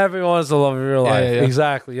life. Everyone is the love of your life. Yeah.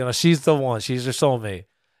 Exactly. She's the one. She's your soulmate.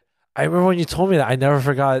 I remember when you told me that, I never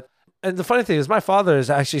forgot. And the funny thing is, my father has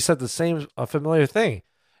actually said the same familiar thing,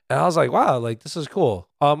 and I was like, "Wow, like this is cool."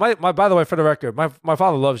 My by the way, for the record, my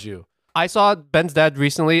father loves you. I saw Ben's dad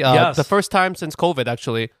recently. Yes. The first time since COVID,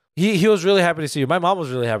 actually. He was really happy to see you. My mom was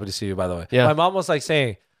really happy to see you. By the way, yeah. My mom was like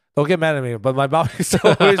saying, "Don't get mad at me," but my mom used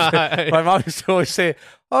to always say,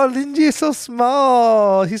 "Oh, Linji is so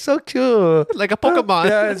small. He's so cute, like a Pokemon."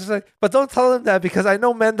 Yeah, it's just like, but don't tell him that because I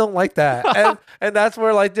know men don't like that. and that's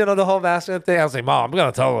where the whole masculine thing. I was like, "Mom, I'm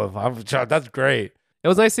gonna tell him. That's great." It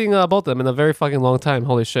was nice seeing both of them in a very fucking long time.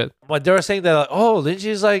 Holy shit! But they were saying that, like, oh,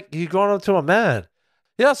 Linji's like he's grown up to a man.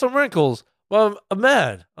 Yeah, some wrinkles. Well, a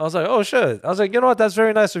man. I was like, oh shit. I was like, you know what? That's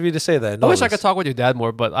very nice of you to say that. I wish I could talk with your dad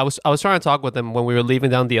more, but I was trying to talk with him when we were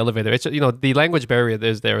leaving down the elevator. It's the language barrier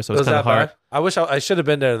is there, so it's kind of hard. Bad? I wish I should have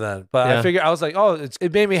been there then, but I figured I was like, oh,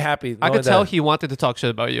 it made me happy. I could tell he wanted to talk shit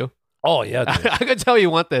about you. Oh yeah, I could tell he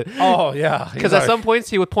wanted. Oh yeah, because at some points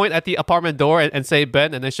he would point at the apartment door and say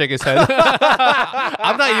Ben, and then shake his head.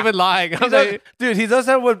 I'm not even lying. Dude, he does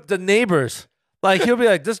that with the neighbors. Like he'll be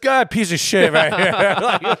like, "This guy a piece of shit right here."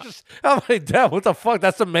 I'm like, "Damn, what the fuck?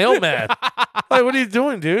 That's the mailman." Like, what are you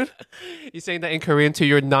doing, dude? He's saying that in Korean to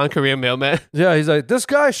your non-Korean mailman. Yeah, he's like, "This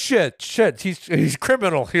guy shit. He's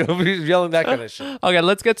criminal." He'll be yelling that kind of shit. Okay,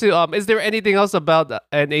 let's get to. Is there anything else about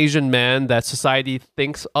an Asian man that society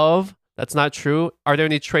thinks of that's not true? Are there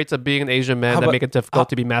any traits of being an Asian man that make it difficult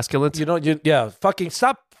to be masculine? Fucking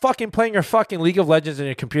stop fucking playing your fucking League of Legends in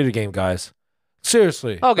your computer game, guys.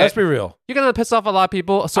 Seriously. Okay. Let's be real. You're going to piss off a lot of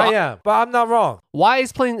people. So I am, but I'm not wrong. Why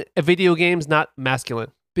is playing video games not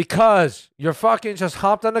masculine? Because you're fucking just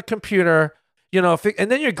hopped on a computer, and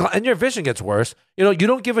then your vision gets worse. You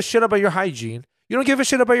don't give a shit about your hygiene. You don't give a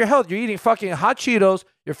shit about your health. You're eating fucking hot Cheetos.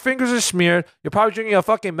 Your fingers are smeared. You're probably drinking a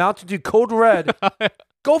fucking Mountain Dew Code Red.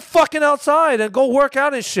 Go fucking outside and go work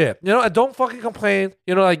out and shit. And don't fucking complain.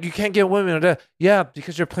 Like you can't get women or that. Yeah,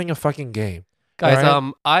 because you're playing a fucking game. Guys,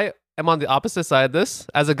 right? I'm on the opposite side of this.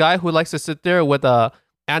 As a guy who likes to sit there with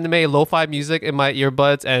anime lo-fi music in my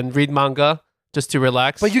earbuds and read manga just to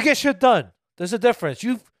relax. But you get shit done. There's a difference.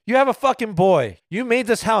 You have a fucking boy. You made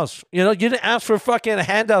this house. You didn't ask for fucking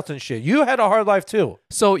handouts and shit. You had a hard life too.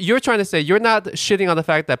 So you're trying to say you're not shitting on the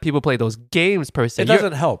fact that people play those games per se. It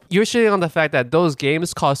doesn't help. You're shitting on the fact that those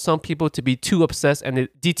games cause some people to be too obsessed and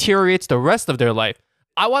it deteriorates the rest of their life.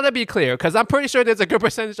 I want to be clear because I'm pretty sure there's a good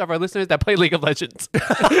percentage of our listeners that play League of Legends.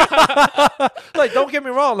 Like, don't get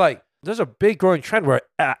me wrong. Like, there's a big growing trend where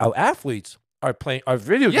athletes are playing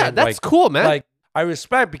video games. Yeah, that's cool, man. Like, I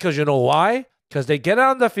respect because you know why? Because they get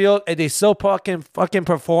out on the field and they still fucking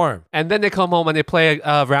perform. And then they come home and they play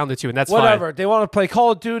a round or two, and that's whatever. Fine. They want to play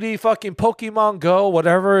Call of Duty, fucking Pokemon Go,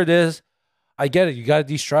 whatever it is. I get it. You got to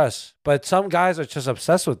de-stress. But some guys are just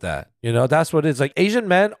obsessed with that. You know, that's what it is. Like Asian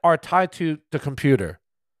men are tied to the computer.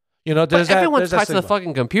 You know, but everyone's tied to the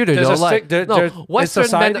fucking computer.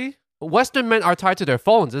 Western men are tied to their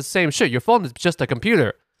phones. It's the same shit. Your phone is just a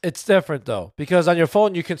computer. It's different though, because on your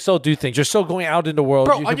phone you can still do things. You're still going out in the world.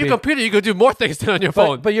 Bro, on your computer you can do more things than on your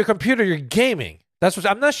phone. But your computer, you're gaming. That's what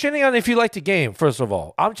I'm not shitting on if you like to game. First of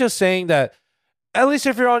all, I'm just saying that at least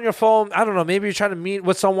if you're on your phone, I don't know, maybe you're trying to meet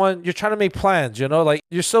with someone, you're trying to make plans. You know, like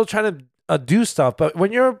you're still trying to do stuff. But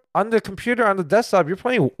when you're on the computer, on the desktop, you're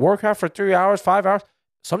playing Warcraft for 3 hours, 5 hours.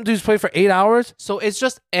 Some dudes play for 8 hours. So it's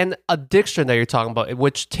just an addiction that you're talking about,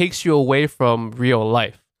 which takes you away from real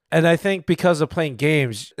life. And I think because of playing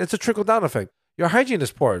games, it's a trickle-down effect. Your hygiene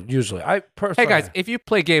is poor, usually. Hey, guys, if you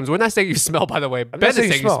play games, we're not saying you smell, by the way. Ben is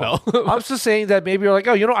saying you smell. I'm just saying that maybe you're like,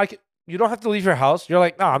 oh, you know, you don't have to leave your house. You're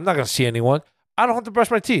like, no, I'm not going to see anyone. I don't have to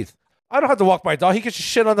brush my teeth. I don't have to walk my dog. He can just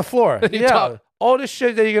shit on the floor. Yeah, all this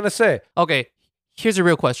shit that you're going to say. Okay, here's a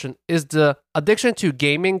real question. Is the addiction to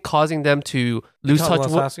gaming causing them to lose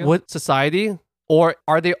touch with society? Or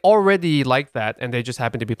are they already like that and they just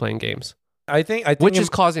happen to be playing games? I think which is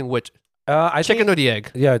causing which? Chicken or the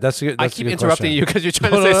egg? Yeah, that's I keep interrupting you because you're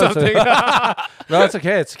trying to say something. No, it's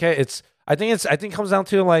okay. It's okay. I think it comes down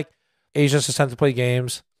to like Asians just tend to play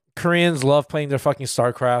games. Koreans love playing their fucking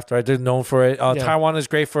StarCraft, right? They're known for it. Taiwan is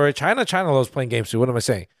great for it. China loves playing games too. What am I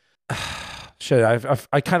saying? Shit,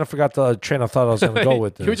 I kind of forgot the train of thought I was going to go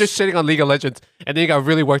with this. You were just shitting on League of Legends, and then you got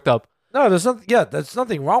really worked up. No, there's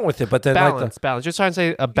nothing wrong with it. But then balance. You're trying to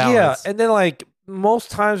say a balance. Yeah, and then like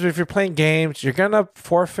most times if you're playing games, you're gonna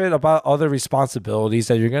forfeit about other responsibilities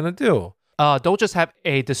that you're gonna do. Don't just have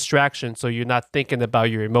a distraction so you're not thinking about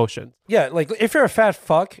your emotions. Yeah, like if you're a fat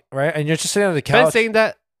fuck, right, and you're just sitting on the couch. Ben saying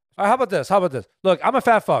that. How about this? Look, I'm a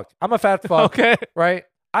fat fuck. Okay. Right?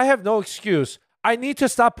 I have no excuse. I need to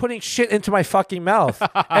stop putting shit into my fucking mouth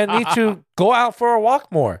and need to go out for a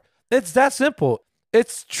walk more. It's that simple.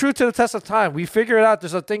 It's true to the test of time. We figure it out.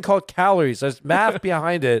 There's a thing called calories. There's math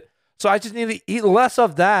behind it. So I just need to eat less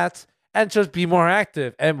of that and just be more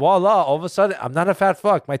active. And voila, all of a sudden, I'm not a fat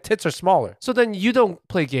fuck. My tits are smaller. So then you don't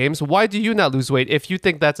play games. Why do you not lose weight if you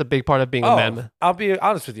think that's a big part of being a man? I'll be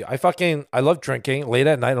honest with you. I love drinking late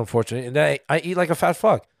at night, unfortunately. And then I eat like a fat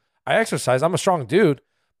fuck. I exercise. I'm a strong dude.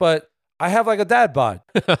 But I have like a dad bod.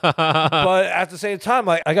 But at the same time,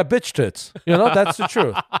 like I got bitch tits. You know, that's the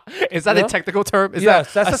truth. Is that a technical term?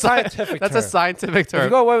 Yes, that's a scientific term. That's a scientific term. If you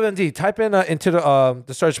go WebMD, type in into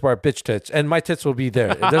the search bar bitch tits, and my tits will be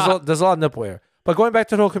there. There's a lot of nipple hair. But going back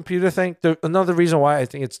to the whole computer thing, another reason why I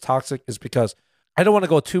think it's toxic is because I don't want to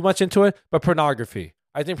go too much into it, but pornography.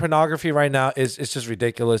 I think pornography right now is just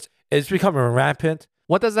ridiculous. It's becoming rampant.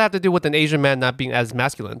 What does that have to do with an Asian man not being as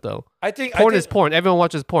masculine, though? I think porn is porn. Everyone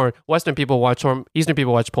watches porn. Western people watch porn. Eastern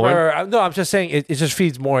people watch porn. No, I'm just saying it just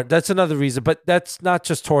feeds more. That's another reason. But that's not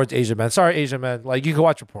just towards Asian men. Sorry, Asian men. Like, you can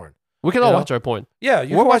watch your porn. We can all watch our porn. Yeah,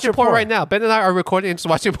 we're watching porn right now. Ben and I are recording and just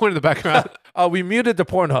watching porn in the background. We muted the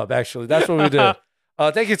Pornhub, actually. That's what we did.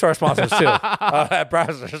 Thank you to our sponsors, too, at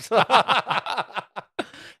Brazzers.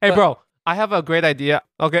 Hey, bro. I have a great idea.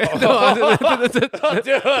 Okay.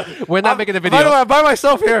 We're not making a video. By the way, I'm by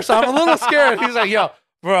myself here, so I'm a little scared. He's like, yo,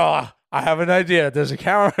 bro, I have an idea. There's a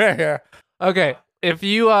camera right here. Okay. If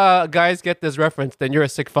you guys get this reference, then you're a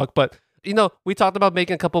sick fuck. But, you know, we talked about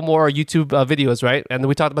making a couple more YouTube videos, right? And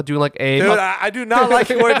we talked about doing like a... Dude, I do not like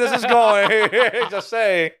where this is going. Just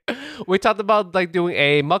saying. We talked about like doing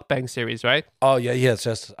a mukbang series, right? Oh, yeah, yes.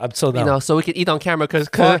 I'm so down. You know, so we can eat on camera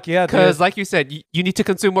because like you said, you need to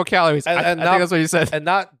consume more calories. And I think that's what you said. And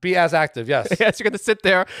not be as active, yes. Yes, you're going to sit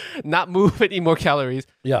there, not move and eat more calories.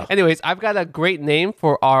 Yeah. Anyways, I've got a great name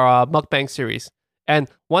for our mukbang series. And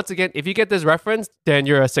once again, if you get this reference, then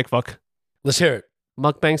you're a sick fuck. Let's hear it.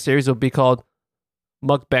 Mukbang series will be called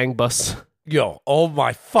Mukbang Bus. Yo, oh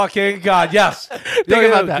my fucking God, yes. Think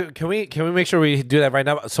about that. Can we make sure we do that right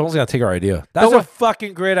now? Someone's going to take our idea. That's a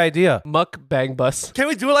fucking great idea. Mukbang Bus. Can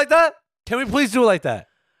we do it like that? Can we please do it like that?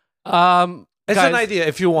 It's guys, an idea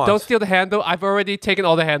if you want. Don't steal the handle. I've already taken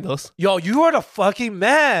all the handles. Yo, you are the fucking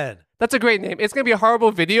man. That's a great name. It's going to be a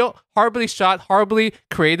horrible video, horribly shot, horribly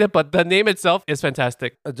created, but the name itself is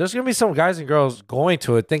fantastic. There's going to be some guys and girls going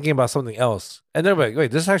to it thinking about something else. And they're like, wait,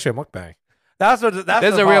 this is actually a mukbang. That's a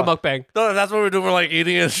real mukbang. No, that's what we're doing. We're like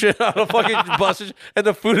eating and shit on a fucking bus and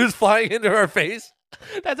the food is flying into our face.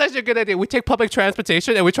 That's actually a good idea. We take public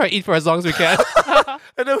transportation and we try to eat for as long as we can.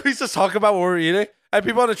 And then we just talk about what we're eating. And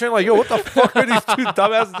people on the train are like, yo, what the fuck are these two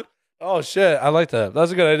dumbasses? Oh, shit. I like that.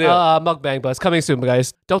 That's a good idea. Mukbang Bus. Coming soon,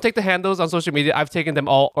 guys. Don't take the handles on social media. I've taken them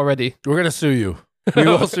all already. We're going to sue you. We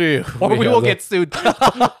will sue you. Or we will get sued.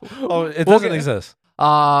 Oh, it doesn't exist.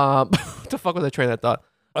 the fuck was the train of thought?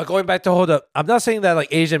 Going back to hold up, I'm not saying that like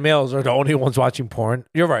Asian males are the only ones watching porn.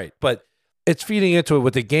 You're right, but it's feeding into it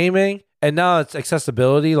with the gaming, and now it's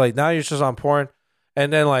accessibility. Like now you're just on porn,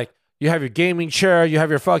 and then like you have your gaming chair, you have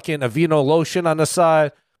your fucking Aveeno lotion on the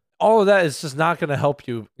side. All of that is just not going to help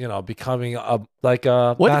you, becoming a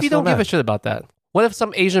What if you don't man. give a shit about that? What if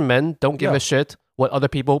some Asian men don't give Yeah. a shit what other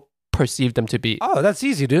people perceive them to be? Oh, that's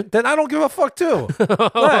easy, dude. Then I don't give a fuck too.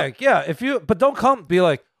 Like, yeah, but don't come be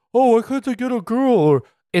like, oh, why can't I get a girl? Or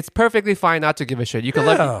It's perfectly fine not to give a shit. You can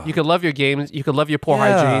Yeah. you can love your games. You can love your poor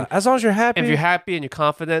yeah, hygiene. as long as you're happy. If you're happy and you're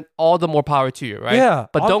confident, all the more power to you, right? Yeah.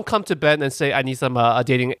 But don't come to bed and say, I need some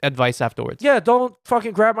dating advice afterwards. Yeah, don't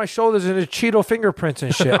fucking grab my shoulders and Cheeto fingerprints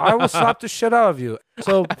and shit. I will slap the shit out of you.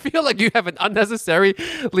 So I feel like you have an unnecessarily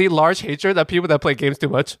large hatred of people that play games too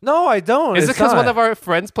much. no, I don't. Is it It's because one not. of our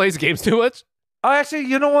friends plays games too much? Oh, actually,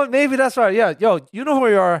 you know what? Maybe that's right. Yeah, yo, you know who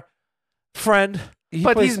you are, friend.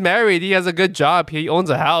 But he's married. He has a good job. He owns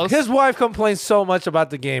a house. His wife complains so much about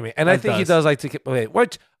the gaming, and I That think he does. does like to play.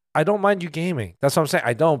 Which I don't mind you gaming. That's what I'm saying.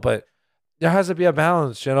 I don't, but there has to be a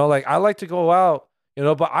balance. Like I like to go out.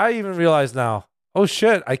 But I even realize now. Oh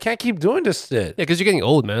shit! I can't keep doing this shit. Yeah, because you're getting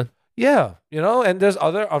old, man. Yeah, and there's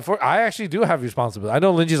other. I actually do have responsibility. I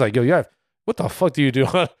know Lindsay's like, yo, yeah. What the fuck do you do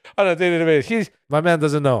on a day-to-day basis? My man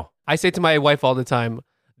doesn't know. I say to my wife all the time,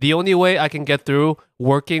 the only way I can get through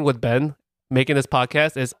working with Ben, making this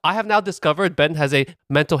podcast, is I have now discovered Ben has a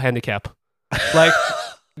mental handicap. Like,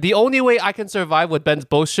 the only way I can survive with Ben's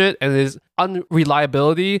bullshit and his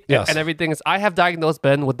unreliability Yes. and everything is I have diagnosed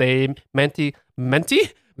Ben with a Menti. mental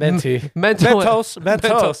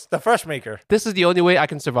Mentos, the fresh maker. This is the only way I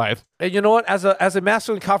can survive. And you know what? As a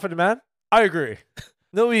masculine, confident man, I agree.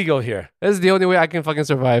 No ego here. This is the only way I can fucking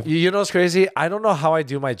survive. You know what's crazy? I don't know how I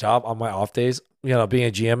do my job on my off days, being a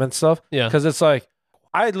GM and stuff. Yeah. Because it's like,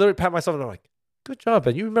 I literally pat myself and I'm like, good job,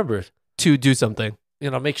 and you remember it. To do something.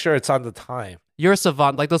 Make sure it's on the time. You're a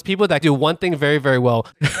savant, like those people that do one thing very, very well.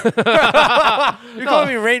 You're calling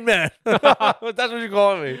me Rain Man. That's what you're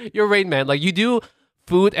calling me. You're Rain Man. Like, you do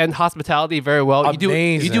food and hospitality very well. You do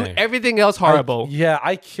Amazing. everything else horrible.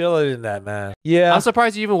 I kill it in that, man. Yeah. I'm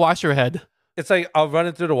surprised you even wash your head. It's like I'll run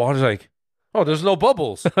it through the water. It's like, oh, there's no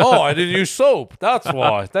bubbles. Oh, I didn't use soap. That's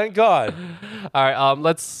why. Thank God. All right,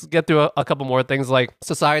 let's get through a couple more things. Like,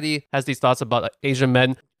 society has these thoughts about Asian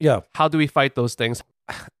men. Yeah. How do we fight those things?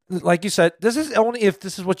 Like you said, this is only if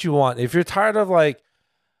this is what you want. If you're tired of like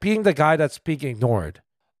being the guy that's being ignored,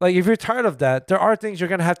 like if you're tired of that, there are things you're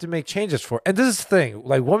gonna have to make changes for. And this is the thing: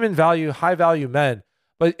 like women value high value men,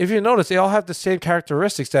 but if you notice, they all have the same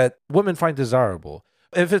characteristics that women find desirable.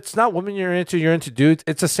 If it's not women you're into dudes.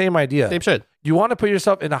 It's the same idea. Same shit. You want to put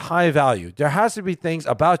yourself in a high value. There has to be things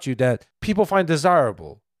about you that people find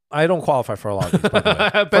desirable. I don't qualify for a lot of these, by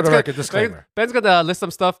the way. For the record, disclaimer. Ben's gonna list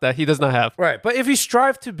some stuff that he does not have. Right. But if you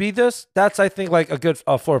strive to be this, that's, I think, like a good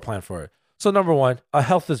floor plan for it. So, number one,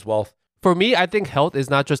 health is wealth. For me, I think health is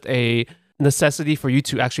not just a necessity for you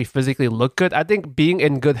to actually physically look good. I think being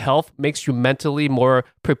in good health makes you mentally more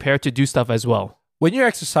prepared to do stuff as well. When you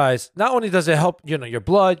exercise, not only does it help, your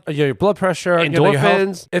blood pressure, your health,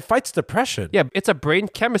 Endorphins. it fights depression. Yeah, it's a brain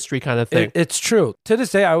chemistry kind of thing. It's true. To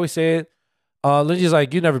this day, I always say it. Lindsay's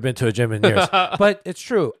like, you've never been to a gym in years. But it's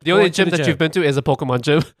true. The only Going to gym that you've been to is a Pokemon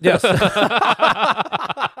gym. Yes.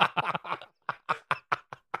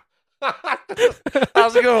 That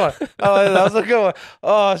was a good one. Oh, that was a good one.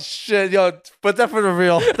 Oh shit, yo, put that for the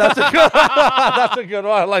real. That's a good. That's a good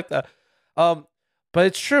one. I like that. But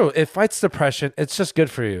it's true. It fights depression. It's just good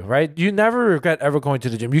for you, right? You never regret ever going to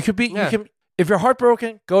the gym. You can. If you're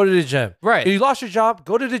heartbroken, go to the gym. Right. If you lost your job,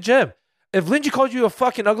 go to the gym. If Lindsay called you a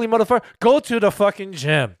fucking ugly motherfucker, go to the fucking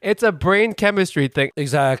gym. It's a brain chemistry thing.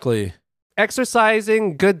 Exactly.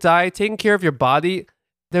 Exercising, good diet, taking care of your body.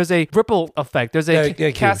 There's a ripple effect. There's a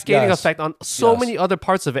cascading Yes. effect on so Yes. many other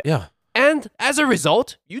parts of it. Yeah. And as a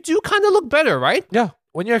result, you do kind of look better, right? Yeah.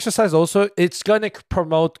 When you exercise also, it's going to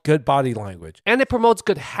promote good body language. And it promotes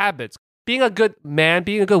good habits. Being a good man,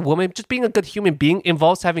 being a good woman, just being a good human being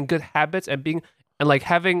involves having good habits and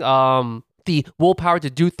having the willpower to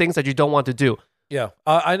do things that you don't want to do. Yeah.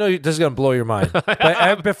 I know this is going to blow your mind.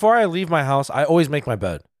 But before I leave my house, I always make my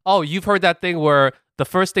bed. Oh, you've heard that thing where the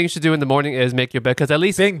first thing you should do in the morning is make your bed, because at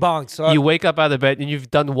least Bing bong. So you wake up out of bed and you've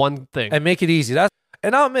done one thing. and make it easy.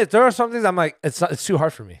 And I'll admit, there are some things I'm like, it's too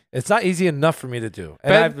hard for me. It's not easy enough for me to do.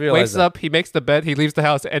 And Ben I've realized wakes up, he makes the bed, he leaves the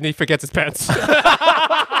house, and he forgets his pants.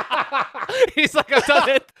 He's like, I've done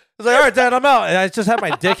it. I was like, all right, Dad, I'm out. And I just have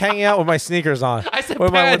my dick hanging out with my sneakers on. I said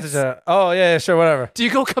With my pants. oh, yeah, sure, whatever. Do you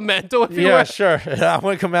go commando if you Yeah, were? sure. I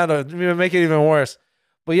went commando. Make it even worse.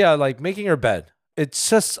 But yeah, like making your bed. It's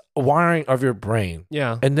just wiring of your brain.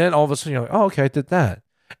 Yeah. And then all of a sudden you're like, oh, okay, I did that.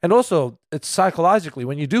 And also, it's psychologically,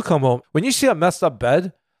 when you do come home, when you see a messed up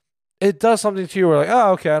bed, it does something to you where like,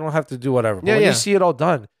 oh, okay, I don't have to do whatever. But when you see it all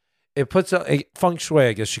done, it puts a feng shui,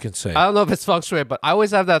 I guess you can say. I don't know if it's feng shui, but I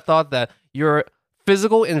always have that thought that your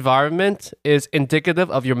physical environment is indicative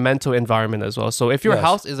of your mental environment as well. So if your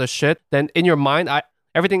house is a shit, then in your mind,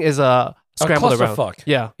 everything is scrambled around. Fuck.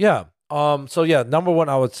 Yeah. Yeah. So yeah, number one,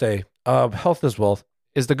 I would say health is wealth.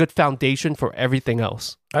 Is the good foundation for everything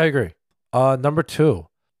else. I agree. Number two,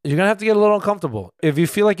 you're going to have to get a little uncomfortable. If you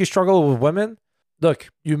feel like you struggle with women, look,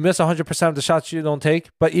 you miss 100% of the shots you don't take,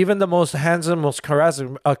 but even the most handsome, most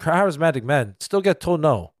charismatic men still get told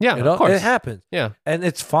no. Yeah, you know? Of course. It happens. Yeah. And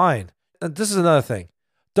it's fine. And this is another thing.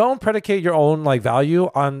 Don't predicate your own like value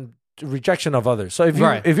on rejection of others. So if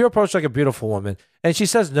you approach like a beautiful woman and she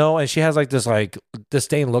says no and she has like this like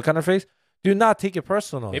disdain look on her face, do not take it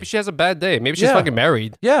personally. Maybe she has a bad day. Maybe she's fucking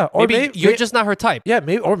married. Yeah. Or maybe you're just not her type. Yeah.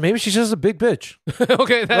 Maybe she's just a big bitch.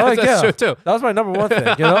 Okay, that's true too. That was my number one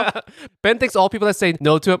thing. You know, Ben thinks all people that say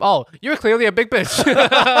no to him, oh, you're clearly a big bitch.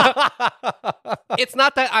 It's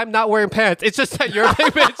not that I'm not wearing pants. It's just that you're a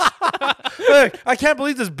big bitch. Look, I can't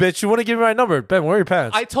believe this bitch. You want to give me my number? Ben, wear your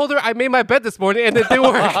pants. I told her I made my bed this morning and it didn't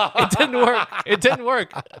work. It didn't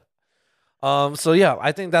work. So yeah,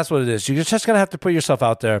 I think that's what it is. You're just gonna have to put yourself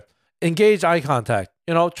out there. Engage eye contact.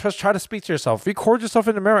 You know, just try to speak to yourself. Record yourself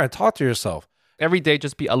in the mirror and talk to yourself. Every day,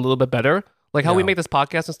 just be a little bit better. Like how we make this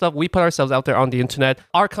podcast and stuff, we put ourselves out there on the internet.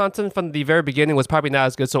 Our content from the very beginning was probably not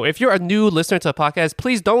as good. So if you're a new listener to a podcast,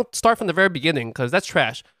 please don't start from the very beginning because that's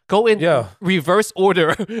trash. Go in reverse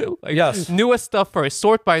order. Newest stuff first.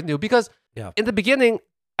 Sort by new. Because in the beginning,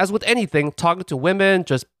 as with anything, talking to women,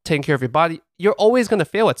 just taking care of your body, you're always going to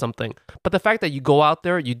fail at something. But the fact that you go out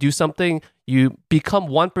there, you do something, you become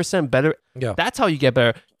 1% better, that's how you get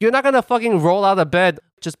better. You're not going to fucking roll out of bed,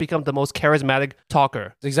 just become the most charismatic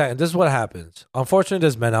talker. Exactly. And this is what happens. Unfortunately,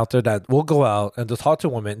 there's men out there that will go out and they'll talk to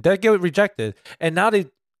women. They get rejected. And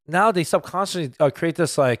now they subconsciously create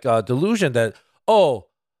this like delusion that, oh,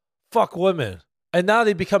 fuck women. And now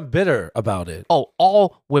they become bitter about it. Oh,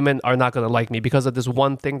 all women are not going to like me because of this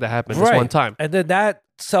one thing that happened this one time. And then that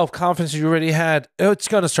self-confidence you already had, it's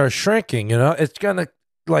going to start shrinking, you know? It's going to,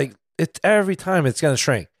 like, it's every time it's going to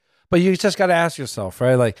shrink. But you just got to ask yourself,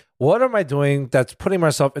 right? Like, what am I doing that's putting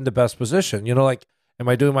myself in the best position? You know, like, am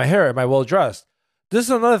I doing my hair? Am I well-dressed? This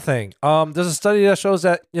is another thing. There's a study that shows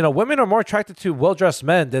that, you know, women are more attracted to well-dressed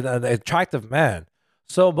men than an attractive man.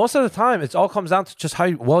 So most of the time, it all comes down to just how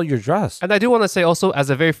well you're dressed. And I do want to say also, as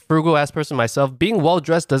a very frugal-ass person myself, being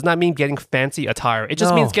well-dressed does not mean getting fancy attire. It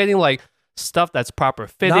just means getting, like, stuff that's proper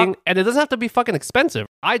fitting, and it doesn't have to be fucking expensive.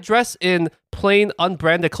 I dress in plain,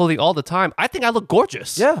 unbranded clothing all the time. I think I look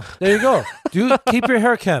gorgeous. Yeah, there you go. Keep your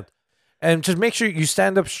hair kept. And just make sure you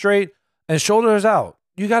stand up straight and shoulders out.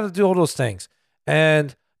 You got to do all those things.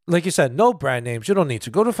 And like you said, no brand names. You don't need to.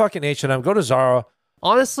 Go to fucking H&M. Go to Zara.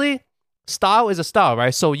 Honestly, style is a style,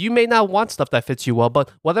 right? So you may not want stuff that fits you well, but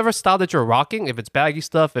whatever style that you're rocking, if it's baggy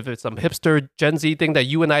stuff, if it's some hipster Gen Z thing that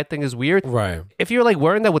you and I think is weird, right? If you're like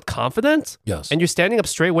wearing that with confidence, and you're standing up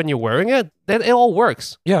straight when you're wearing it, then it all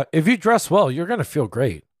works. Yeah, if you dress well, you're gonna feel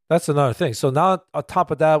great. That's another thing. So now on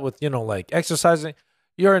top of that, with like exercising,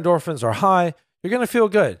 your endorphins are high. You're gonna feel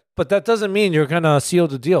good, but that doesn't mean you're gonna seal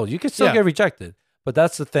the deal. You can still get rejected, but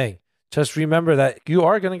that's the thing. Just remember that you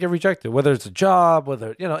are going to get rejected, whether it's a job,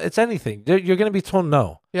 whether, it's anything. You're going to be told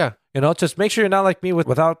no. Yeah. Just make sure you're not like me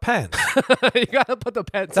without pants. You got to put the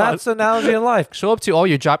pants on. That's the analogy in life. Show up to all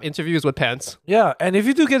your job interviews with pants. Yeah. And if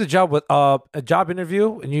you do get a job with a job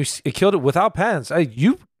interview and you killed it without pants,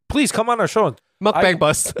 you please come on our show. Mukbang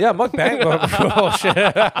bust. Yeah, mukbang bust. Oh,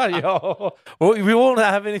 shit. Yo. We won't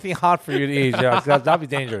have anything hot for you to eat. Yeah, that'd be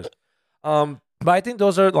dangerous. But I think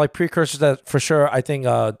those are like precursors that for sure, I think,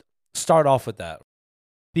 start off with that.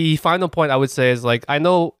 The final point I would say is like, I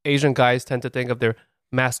know Asian guys tend to think of their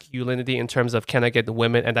masculinity in terms of can I get the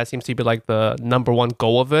women, and that seems to be like the number one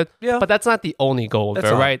goal of it. Yeah. But that's not the only goal of it,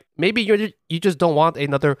 right? Maybe you just don't want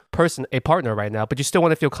another person, a partner right now, but you still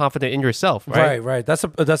want to feel confident in yourself, right? Right. That's a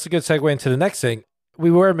good segue into the next thing. We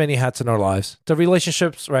wear many hats in our lives. The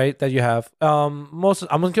relationships, right, that you have. I'm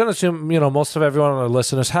going to assume, most of everyone on our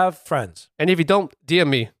listeners have friends. And if you don't, DM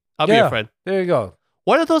me. I'll be your friend. There you go.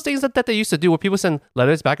 What are those things that they used to do where people send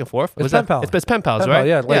letters back and forth? It's pen pals. It's pen pals, right?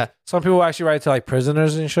 Yeah. Some people actually write to like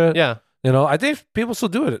prisoners and shit. Yeah. I think people still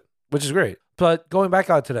do it, which is great. But going back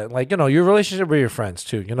out to that, like, your relationship with your friends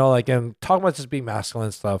too, like, and talking about just being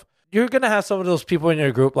masculine stuff. You're going to have some of those people in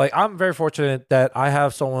your group. Like, I'm very fortunate that I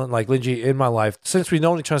have someone like Linji in my life since we've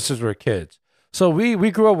known each other since we were kids. So we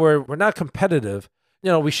grew up where we're not competitive.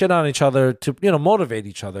 we shit on each other to, motivate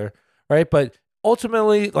each other, right? But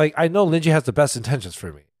ultimately, like, I know Lindsay has the best intentions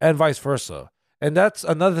for me and vice versa. And that's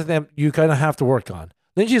another thing you kind of have to work on.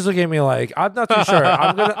 Lindsay's looking at me like, I'm not too sure.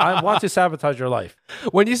 I want to sabotage your life.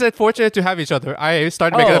 When you said fortunate to have each other, I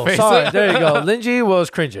started making a face. Sorry. There you go. Lindsay was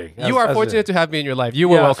cringing. You are fortunate to have me in your life. You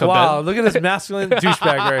were welcome, Wow, Ben. look at this masculine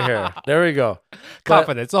douchebag right here. There we go.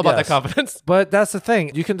 Confidence. It's all about the confidence. But that's the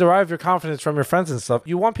thing. You can derive your confidence from your friends and stuff.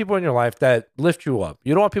 You want people in your life that lift you up.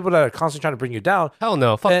 You don't want people that are constantly trying to bring you down. Hell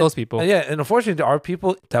no. Fuck those people. And unfortunately, there are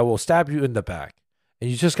people that will stab you in the back.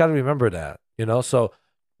 And you just got to remember that, So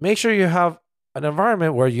make sure you have an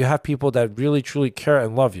environment where you have people that really, truly care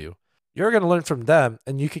and love you. You're going to learn from them,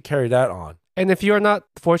 and you could carry that on. And if you're not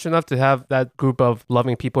fortunate enough to have that group of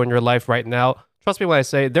loving people in your life right now, trust me when I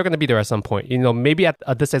say they're going to be there at some point. Maybe at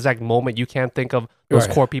this exact moment, you can't think of those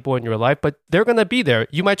core people in your life, but they're going to be there.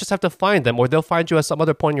 You might just have to find them, or they'll find you at some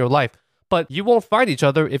other point in your life. But you won't find each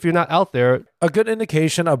other if you're not out there. A good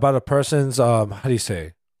indication about a person's, a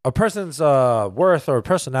person's worth or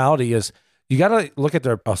personality is you got to look at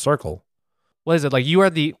their circle. What is it? Like, you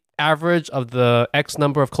are the average of the X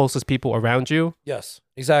number of closest people around you? Yes,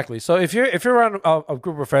 exactly. So if you're around a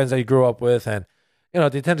group of friends that you grew up with, and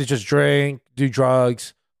they tend to just drink, do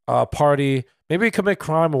drugs, party, maybe commit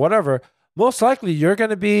crime or whatever, most likely you're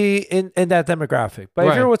going to be in that demographic. But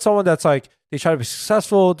if you're with someone that's like, they try to be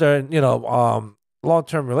successful, they're in,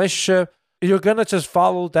 long-term relationship, you're going to just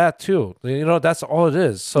follow that too. That's all it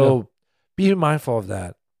is. So be mindful of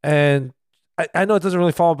that. And I know it doesn't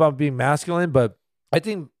really fall about being masculine, but I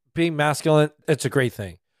think being masculine, it's a great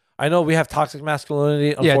thing. I know we have toxic masculinity,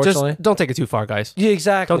 unfortunately. Yeah, just don't take it too far, guys. Yeah,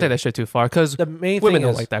 exactly. Don't take that shit too far, because women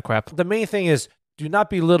don't like that crap. The main thing is, do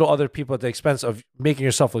not belittle other people at the expense of making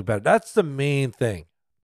yourself look better. That's the main thing.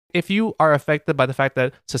 If you are affected by the fact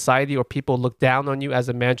that society or people look down on you as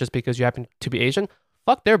a man just because you happen to be Asian,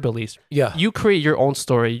 fuck their beliefs. Yeah. You create your own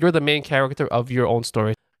story. You're the main character of your own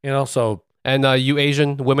story. So... And you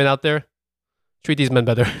Asian women out there, treat these men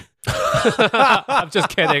better. I'm just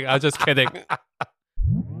kidding.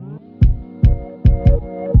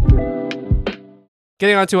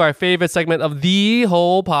 Getting on to our favorite segment of the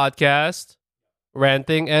whole podcast,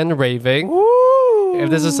 ranting and raving. Woo! If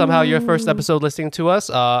this is somehow your first episode listening to us,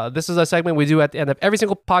 this is a segment we do at the end of every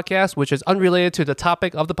single podcast, which is unrelated to the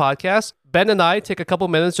topic of the podcast. Ben and I take a couple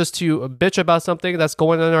minutes just to bitch about something that's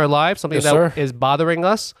going on in our lives, something is bothering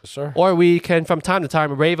us. Yes, sir. Or we can, from time to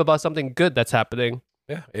time, rave about something good that's happening.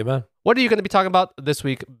 Yeah, amen. What are you going to be talking about this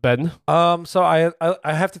week, Ben? So I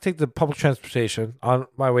have to take the public transportation on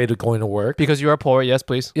my way to going to work. Because you are poor, yes,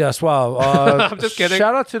 please. Yes, well, I'm just kidding.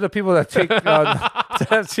 Shout out to the people that take you're I'm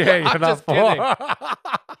not just poor.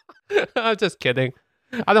 I'm just kidding.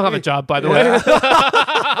 I don't have a job, by the way.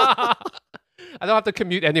 I don't have to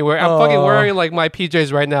commute anywhere. I'm fucking wearing like my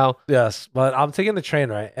PJs right now. Yes, but I'm taking the train,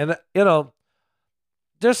 right? And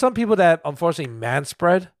there's some people that unfortunately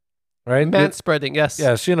manspread, right? Manspreading, yes.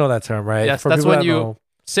 Yes, you know that term, right? Yes, that's when you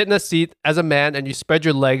sit in a seat as a man and you spread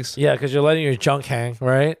your legs. Yeah, because you're letting your junk hang,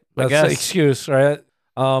 right? That's the excuse, right?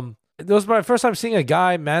 It was my first time seeing a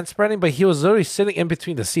guy manspreading, but he was literally sitting in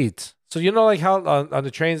between the seats. So like how on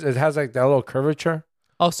the trains it has like that little curvature?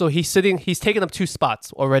 Oh, so he's taking up two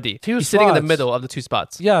spots already. He's sitting in the middle of the two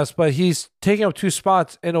spots. Yes, but he's taking up two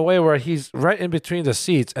spots in a way where he's right in between the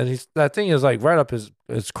seats, and that thing is like right up his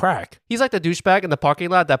crack. He's like the douchebag in the parking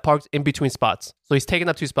lot that parks in between spots. So he's taking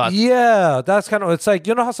up two spots. Yeah, that's kind of, it's like,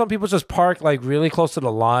 how some people just park like really close to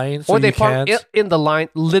the line? So or they park in the line,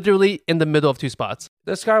 literally in the middle of two spots.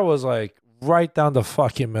 This guy was like right down the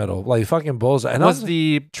fucking middle, like fucking bullseye. And was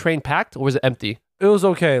the train packed or was it empty? It was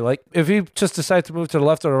okay. Like, if he just decided to move to the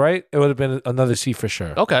left or the right, it would have been another seat for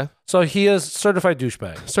sure. Okay. So he is certified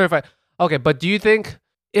douchebag. Certified. Okay, but do you think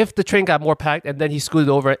if the train got more packed and then he scooted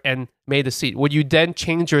over and made a seat, would you then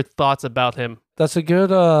change your thoughts about him? That's a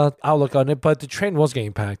good outlook on it, but the train was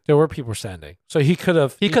getting packed. There were people standing. So he could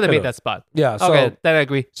have... He could have made that spot. Yeah. So, okay, then I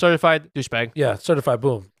agree. Certified douchebag. Yeah, certified.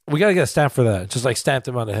 Boom. We got to get a stamp for that. Just like stamped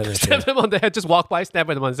him on the head. Stamp him on the head. Just walk by, stamp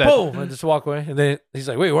him on the head. Boom. And just walk away. And then he's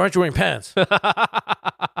like, wait, why aren't you wearing pants? But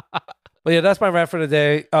yeah, that's my rant for the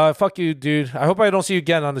day. Fuck you, dude. I hope I don't see you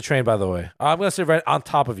again on the train, by the way. I'm going to sit right on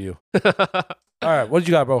top of you. All right. What did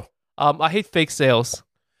you got, bro? I hate fake sales.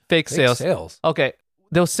 Fake sales. Okay.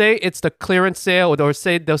 They'll say it's the clearance sale, or they'll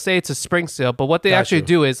say it's a spring sale, but what they actually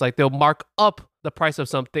do is like they'll mark up the price of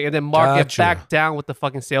something and then mark it back down with the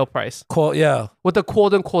fucking sale price. Cool, yeah. With the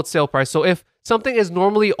quote unquote sale price. So if something is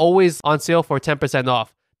normally always on sale for 10%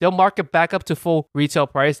 off, they'll mark it back up to full retail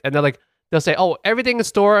price, and they'll say, oh, everything in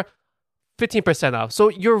store 15% off. So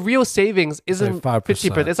your real savings isn't like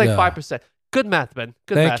 15%. It's like 5%. Good math, Ben.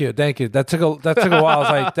 Good Thank math. you. That took a while. I was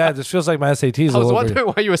like, Dad, this feels like my SATs. I was wondering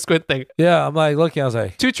why you were squinting. Yeah, I'm like looking. I was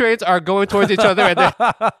like, 2 trains are going towards each other, and then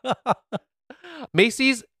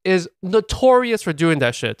Macy's is notorious for doing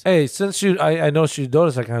that shit. hey, since I know you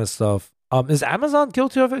notice that kind of stuff. Is Amazon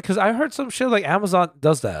guilty of it? Because I heard some shit like Amazon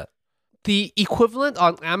does that. The equivalent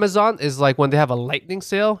on Amazon is like when they have a lightning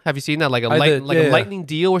sale. Have you seen that? Like a lightning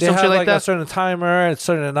deal or They some have shit like a that. certain timer and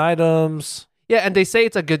certain items. Yeah, and they say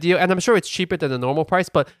it's a good deal, and I'm sure it's cheaper than the normal price,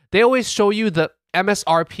 but they always show you the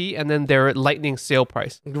MSRP and then their lightning sale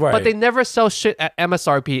price. Right. But they never sell shit at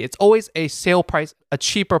MSRP. It's always a sale price, a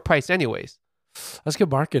cheaper price anyways. That's good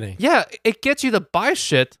marketing. Yeah, it gets you to buy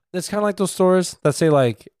shit. It's kind of like those stores that say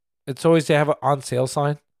like it's always they have an on sale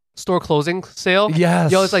sign. Store closing sale.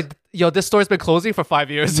 Yes. Yo, it's like, this store's been closing for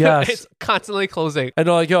 5 years. Yes. It's constantly closing. And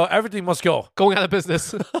they're like, yo, everything must go. Going out of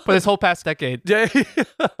business for this whole past decade. Yeah.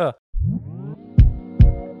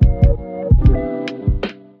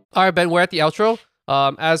 All right, Ben, we're at the outro.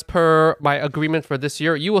 As per my agreement for this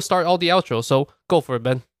year, you will start all the outro. So go for it,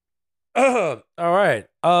 Ben. All right.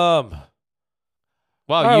 Wow,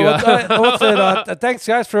 Thanks,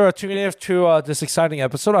 guys, for tuning in to this exciting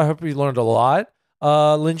episode. I hope you learned a lot.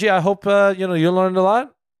 Linji, I hope you learned a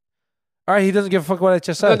lot. All right, he doesn't give a fuck what I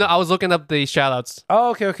just said. No, I was looking up the shout-outs.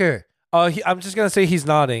 Oh, okay. I'm just gonna say he's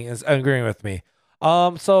nodding and agreeing with me.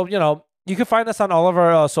 So you can find us on all of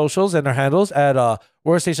our socials and our handles at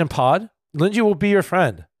Workstation Pod. Linji will be your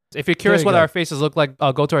friend. If you're curious what our faces look like,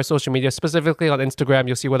 go to our social media, specifically on Instagram.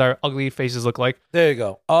 You'll see what our ugly faces look like. There you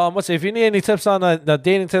go. Let's see. If you need any tips on the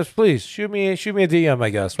dating tips, please shoot me a DM. I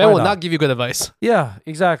guess Ben will not give you good advice. Yeah,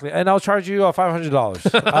 exactly. And I'll charge you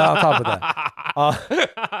 $500 on top of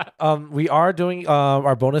that. We are doing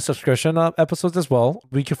our bonus subscription episodes as well.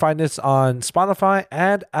 We can find this on Spotify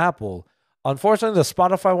and Apple. Unfortunately, the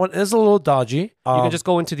Spotify one is a little dodgy. You can just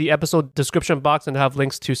go into the episode description box and have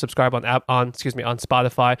links to subscribe on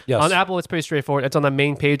Spotify. Yes. On Apple, it's pretty straightforward. It's on the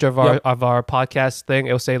main page of our podcast thing.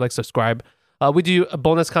 It'll say like subscribe. We do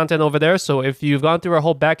bonus content over there. So if you've gone through our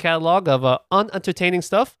whole back catalog of unentertaining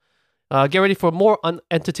stuff, get ready for more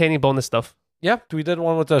unentertaining bonus stuff. Yep, we did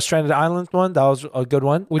one with the Stranded Island one. That was a good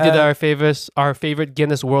one. We did our favorite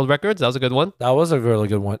Guinness World Records. That was a good one. That was a really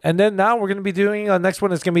good one. And then now we're going to be doing next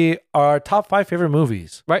one is going to be our top 5 favorite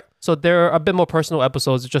movies. Right. So they're a bit more personal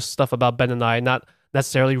episodes, just stuff about Ben and I, not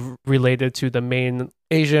necessarily related to the main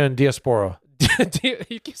Asian diaspora.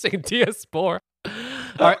 You keep saying diaspora.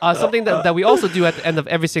 All right, something that we also do at the end of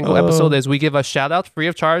every single episode is we give a shout out free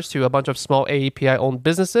of charge to a bunch of small AAPI owned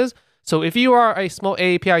businesses. So if you are a small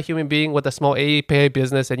AAPI human being with a small AAPI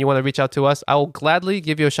business and you want to reach out to us, I will gladly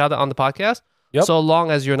give you a shout out on the podcast. Yep. So long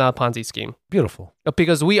as you're not a Ponzi scheme. Beautiful.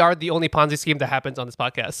 Because we are the only Ponzi scheme that happens on this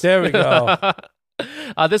podcast. There we go.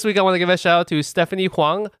 This week I want to give a shout out to Stephanie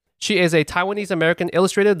Huang. She is a Taiwanese-American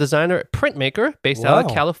illustrative designer printmaker based out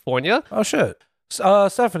of California. Oh, shit.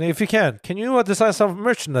 Stephanie, if you can you design some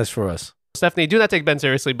merchandise for us? Stephanie, do not take Ben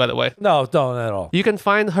seriously, by the way. No, don't at all. You can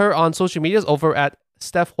find her on social medias over at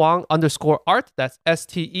Steph Huang _art. That's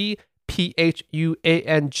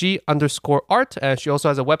STEPHUANG_art. And she also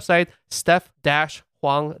has a website,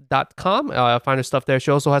 steph-huang.com. Find her stuff there. She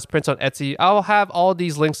also has prints on Etsy. I'll have all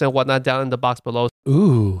these links and whatnot down in the box below.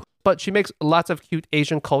 Ooh. But she makes lots of cute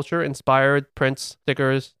Asian culture inspired prints,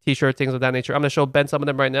 stickers, t-shirts, things of that nature. I'm going to show Ben some of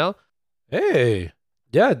them right now. Hey.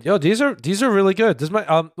 Yeah, yo, these are really good. This is my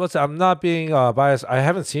I'm not being biased. I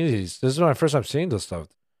haven't seen these. This is my first time seeing this stuff.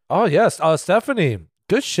 Oh yes, Stephanie.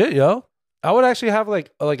 Good shit, yo. I would actually have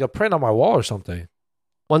like a print on my wall or something.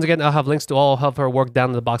 Once again, I'll have links to all of her work down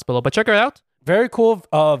in the box below. But check her out. Very cool.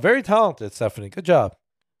 Very talented, Stephanie. Good job.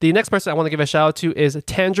 The next person I want to give a shout out to is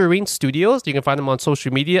Tangerine Studios. You can find them on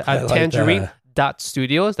social media at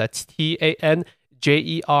tangerine.studios. That's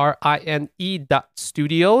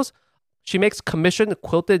TANGERINE.studios. She makes commissioned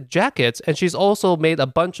quilted jackets, and she's also made a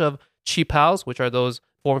bunch of cheap house, which are those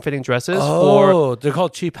form-fitting dresses. They're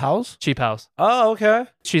called cheap house? Cheap house. Oh, okay.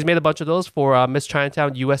 She's made a bunch of those for Miss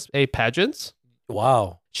Chinatown USA pageants.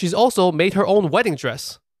 Wow. She's also made her own wedding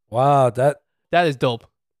dress. Wow, that is dope.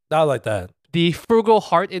 I like that. The frugal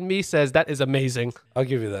heart in me says that is amazing. I'll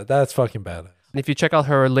give you that. That's fucking badass. And if you check out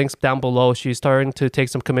her links down below, she's starting to take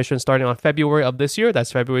some commissions starting on February of this year.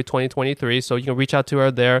 That's February 2023. So you can reach out to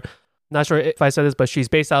her there. Not sure if I said this, but she's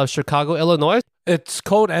based out of Chicago, Illinois. It's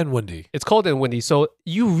cold and windy. It's cold and windy. So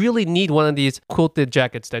you really need one of these quilted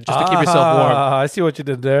jackets then, just to keep yourself warm. I see what you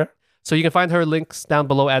did there. So you can find her links down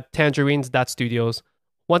below at tangerines.studios.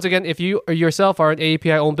 Once again, if you yourself are an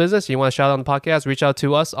AAPI-owned business, you want to shout out on the podcast, reach out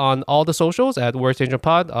to us on all the socials at Workstation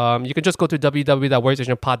Pod. You can just go to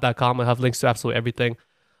www.workstationpod.com and have links to absolutely everything.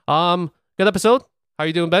 Good episode. How are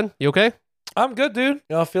you doing, Ben? You okay? I'm good, dude.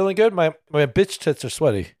 Feeling good. My bitch tits are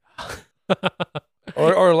sweaty.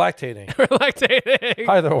 or lactating. Lactating.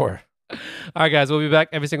 Either or. All right, guys. We'll be back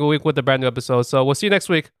every single week with a brand new episode. So we'll see you next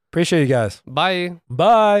week. Appreciate you guys. Bye.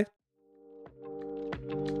 Bye.